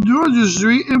on Georgia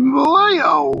Street in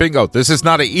Vallejo. Bingo, this is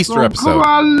not an Easter episode. Come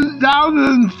on down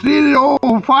and see the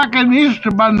old fucking Easter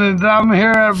Bunny down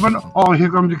here at Oh, here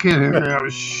comes the kid. Here.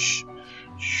 Shh.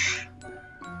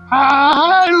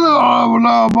 Hey,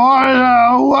 little boy,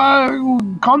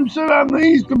 come sit on the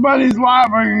Easter Bunny's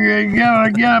lap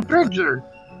and get a picture.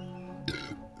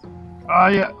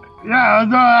 That's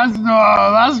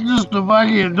just a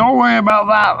fucking. Don't worry about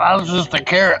that. That's just a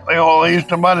carrot the old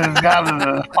Easter Bunny's got in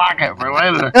his pocket for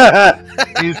later.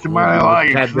 Easter Bunny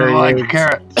likes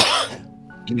carrots.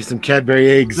 Give me some Cadbury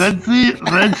eggs. Let's see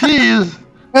the cheese.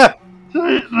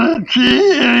 The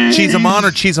cheese. Cheese them on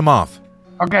or cheese them off?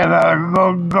 Okay,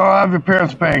 now go have your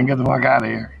parents pay and get the fuck out of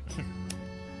here.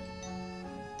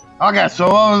 Okay,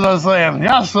 so what was I saying?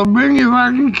 Yeah, so bring your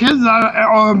fucking kids out.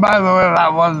 Oh, and by the way,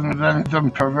 that wasn't anything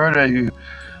perverted, you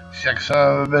six.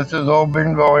 This is old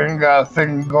Bingo ain't got a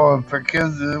thing going for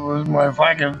kids. It was my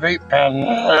fucking vape pen.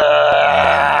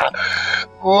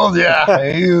 Well,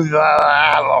 yeah, he was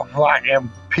a fucking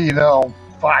pedo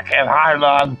fucking hard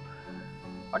on.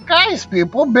 Guys,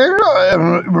 people,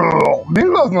 Bingo's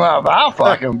not that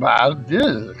fucking bad.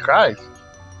 Jesus Christ.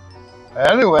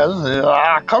 Anyways,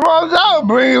 come on down,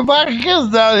 bring your fucking kids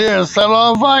down here and set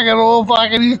on old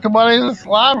fucking Easter Bunny in the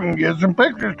slab and get some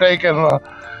pictures taken. I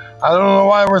don't know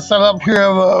why we're set up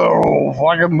here with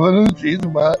fucking Benucci's,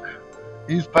 but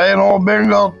he's paying old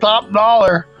Bingo top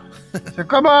dollar. So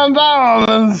come on down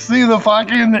and see the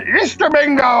fucking Easter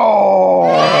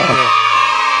Bingo!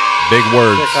 Big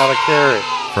words. Check out a carrot.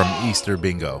 From Easter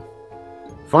Bingo.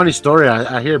 Funny story,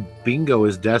 I hear Bingo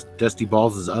is Dusty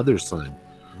Balls' other son.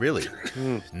 Really?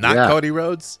 Not Cody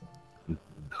Rhodes?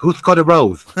 Who's Cody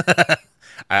Rhodes?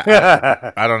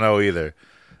 I don't know either.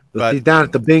 But he's down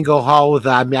at the bingo hall.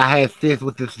 I had sex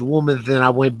with this woman, and I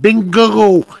went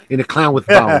bingo, and the clown was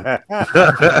gone.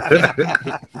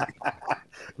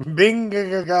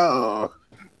 Bingo.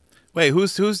 Wait,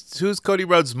 who's Cody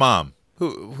Rhodes' mom?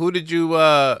 Who did you? Wait.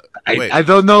 I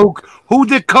don't know who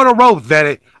did Cody Rhodes.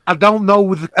 I don't know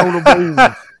who the Cody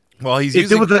Rhodes. Well, he's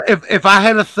if I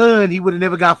had a son, he would have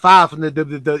never got fired from the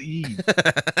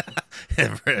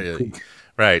WWE.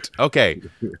 Right. Okay.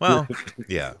 Well,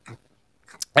 yeah.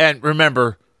 And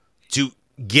remember to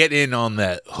get in on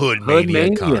that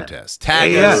HoodMania contest.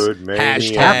 Tag us,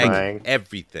 hashtag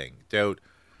everything, dude.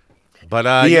 But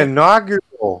the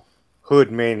inaugural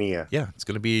HoodMania. Yeah, it's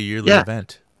gonna be a yearly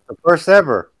event. The first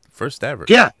ever.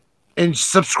 Yeah. And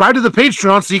subscribe to the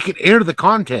Patreon so you can enter the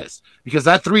contest, because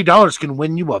that $3 can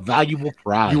win you a valuable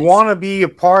prize. You want to be a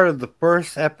part of the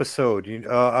first episode.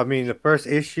 The first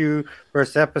issue,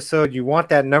 first episode. You want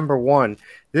that number one.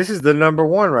 This is the number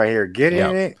one right here. Get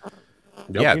in it.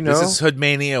 Yeah, this is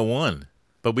HoodMania 1,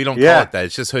 but we don't call it that.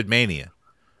 It's just HoodMania.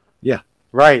 Yeah.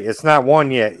 Right. It's not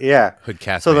one yet. Yeah.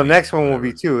 Hoodcast. So the next one will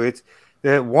be 2. It's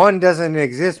that 1 doesn't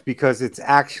exist because it's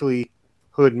actually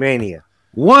HoodMania.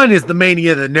 One is the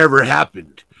mania that never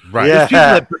happened. Right. Yeah. There's people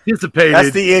that participated.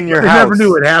 That's the in your but house. Never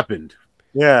knew it happened.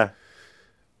 Yeah.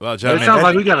 Well, It gentlemen, sounds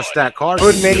like we got to stack cards.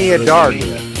 HoodMania Dark.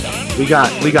 We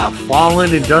got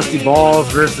Fallen and Dusty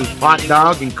Balls versus Pot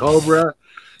Dog and Cobra.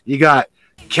 You got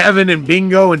Kevin and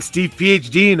Bingo and Steve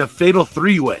PhD in a fatal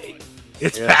 3-way.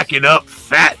 It's packing up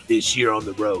fat this year on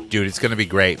the road. dude, it's going to be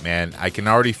great, man. I can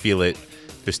already feel it.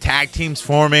 There's tag teams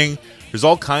forming. There's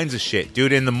all kinds of shit,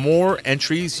 dude. And the more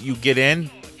entries you get in,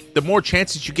 the more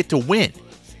chances you get to win.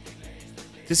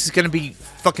 This is going to be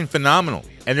fucking phenomenal.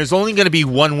 And there's only going to be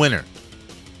one winner.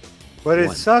 But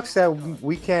it sucks that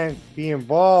we can't be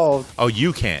involved. Oh,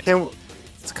 you can't.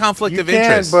 It's a conflict of You can,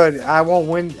 interest. but I won't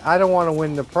win. I don't want to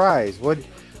win the prize.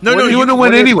 No, you wouldn't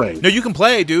win anyway. No, you can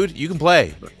play, dude. You can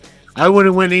play. I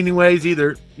wouldn't win anyways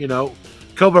either.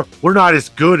 Cobra, we're not as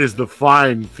good as the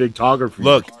fine photography.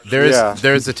 Look,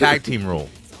 there's a tag team rule.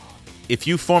 If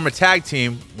you form a tag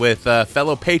team with a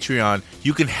fellow Patreon,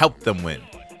 you can help them win.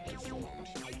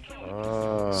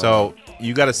 So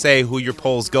you got to say who your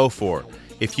polls go for.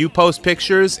 If you post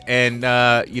pictures and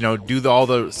do all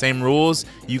the same rules,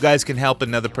 you guys can help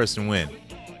another person win.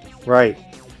 Right.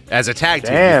 As a tag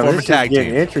team, Damn, you form a this tag is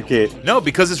getting team. intricate. No,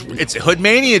 because it's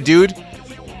HoodMania, dude.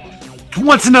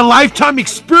 Once in a lifetime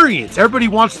experience. Everybody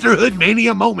wants their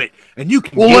HoodMania moment, and you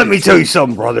can. Well, let me tell you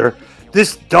something, brother.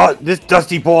 This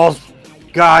Dusty Balls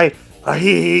guy,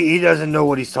 he doesn't know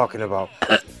what he's talking about.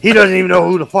 He doesn't even know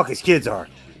who the fuck his kids are.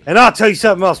 And I'll tell you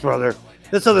something else, brother.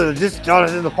 This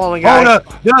Jonathan the Fallen guy. Hold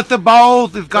up, Dusty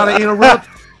Balls has got to interrupt.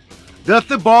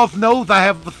 Dusty Balls knows I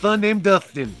have a son named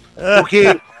Dustin.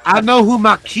 Okay, I know who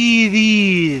my kid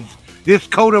is. This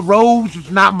coat of Rose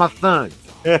is not my son.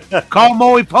 Call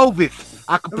Moe Povis.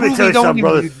 I can Let me prove tell he you don't something,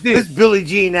 even brother. exist. This Billie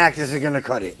Jean act isn't gonna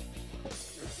cut it.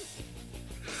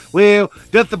 Well,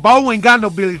 Dusty Ball ain't got no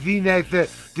Billy Jean accent.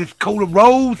 This coat of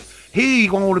Rose, he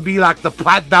want to be like the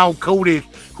pot dog coat is.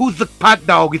 Who's the pot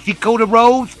dog? Is he coat of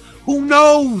Rose? Who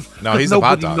knows? No, he's the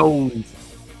pot nobody dog. knows.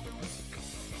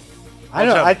 I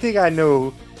know. I think I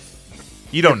know.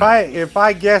 You don't know. If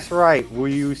I guess right, will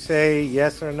you say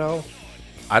yes or no?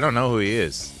 I don't know who he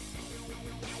is.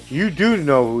 You do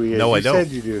know who he is. No, you I don't.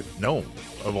 Said you do. No.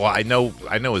 Well, I know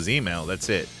his email. That's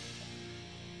it.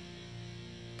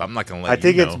 But I'm not gonna let I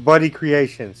think you it's know. Buddy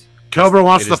Creations. Cobra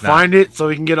wants It to is not. find it so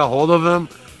he can get a hold of him,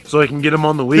 so he can get him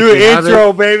on the Do weekly an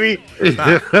intro, habit. baby.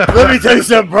 not. Let me tell you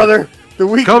something, brother. The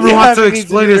weekly Cobra wants to habit needs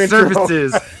explain do his intro.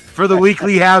 services for the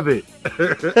weekly habit.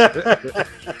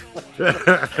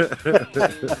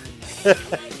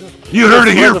 You heard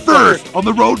it here first on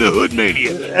the road to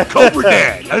HoodMania. Cobra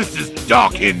Dad, this is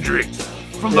Doc Hendricks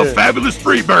from the Fabulous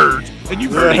Freebirds, and you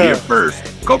heard it here first.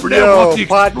 Cobra Dad wants to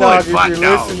Pot exploit Dog, if Pot you're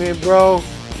Dog. listening, bro,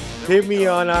 hit me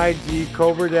on IG,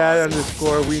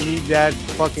 CobraDad_. We need that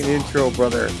fucking intro,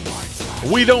 brother.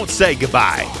 We don't say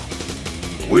goodbye.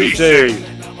 We say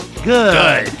good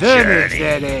journey.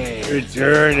 Daddy. Good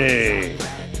journey.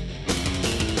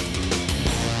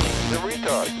 The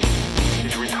retard.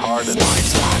 He's retarded.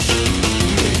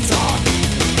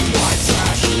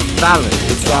 Solid.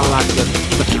 It sound like the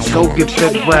go get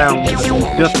that brown.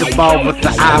 Just the ball with the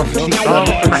eyes.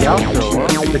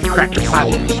 The crack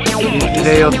pipe.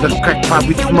 Today on the crack pipe,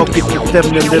 we smoke it for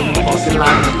 7-Eleven fucking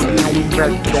life.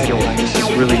 This is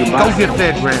really good. Go get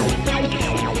that brown.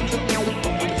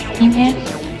 You man?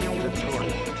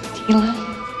 Tequila,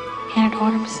 hand at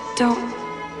arms.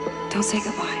 Don't say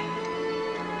goodbye.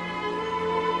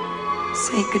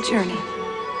 Say good journey.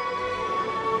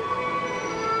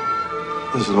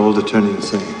 There's an old Eternian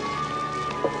saying,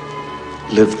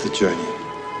 live the journey,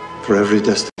 for every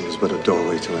destiny is but a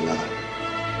doorway to another.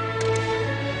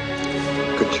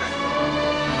 Good journey.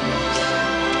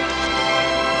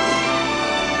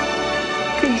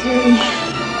 Good journey.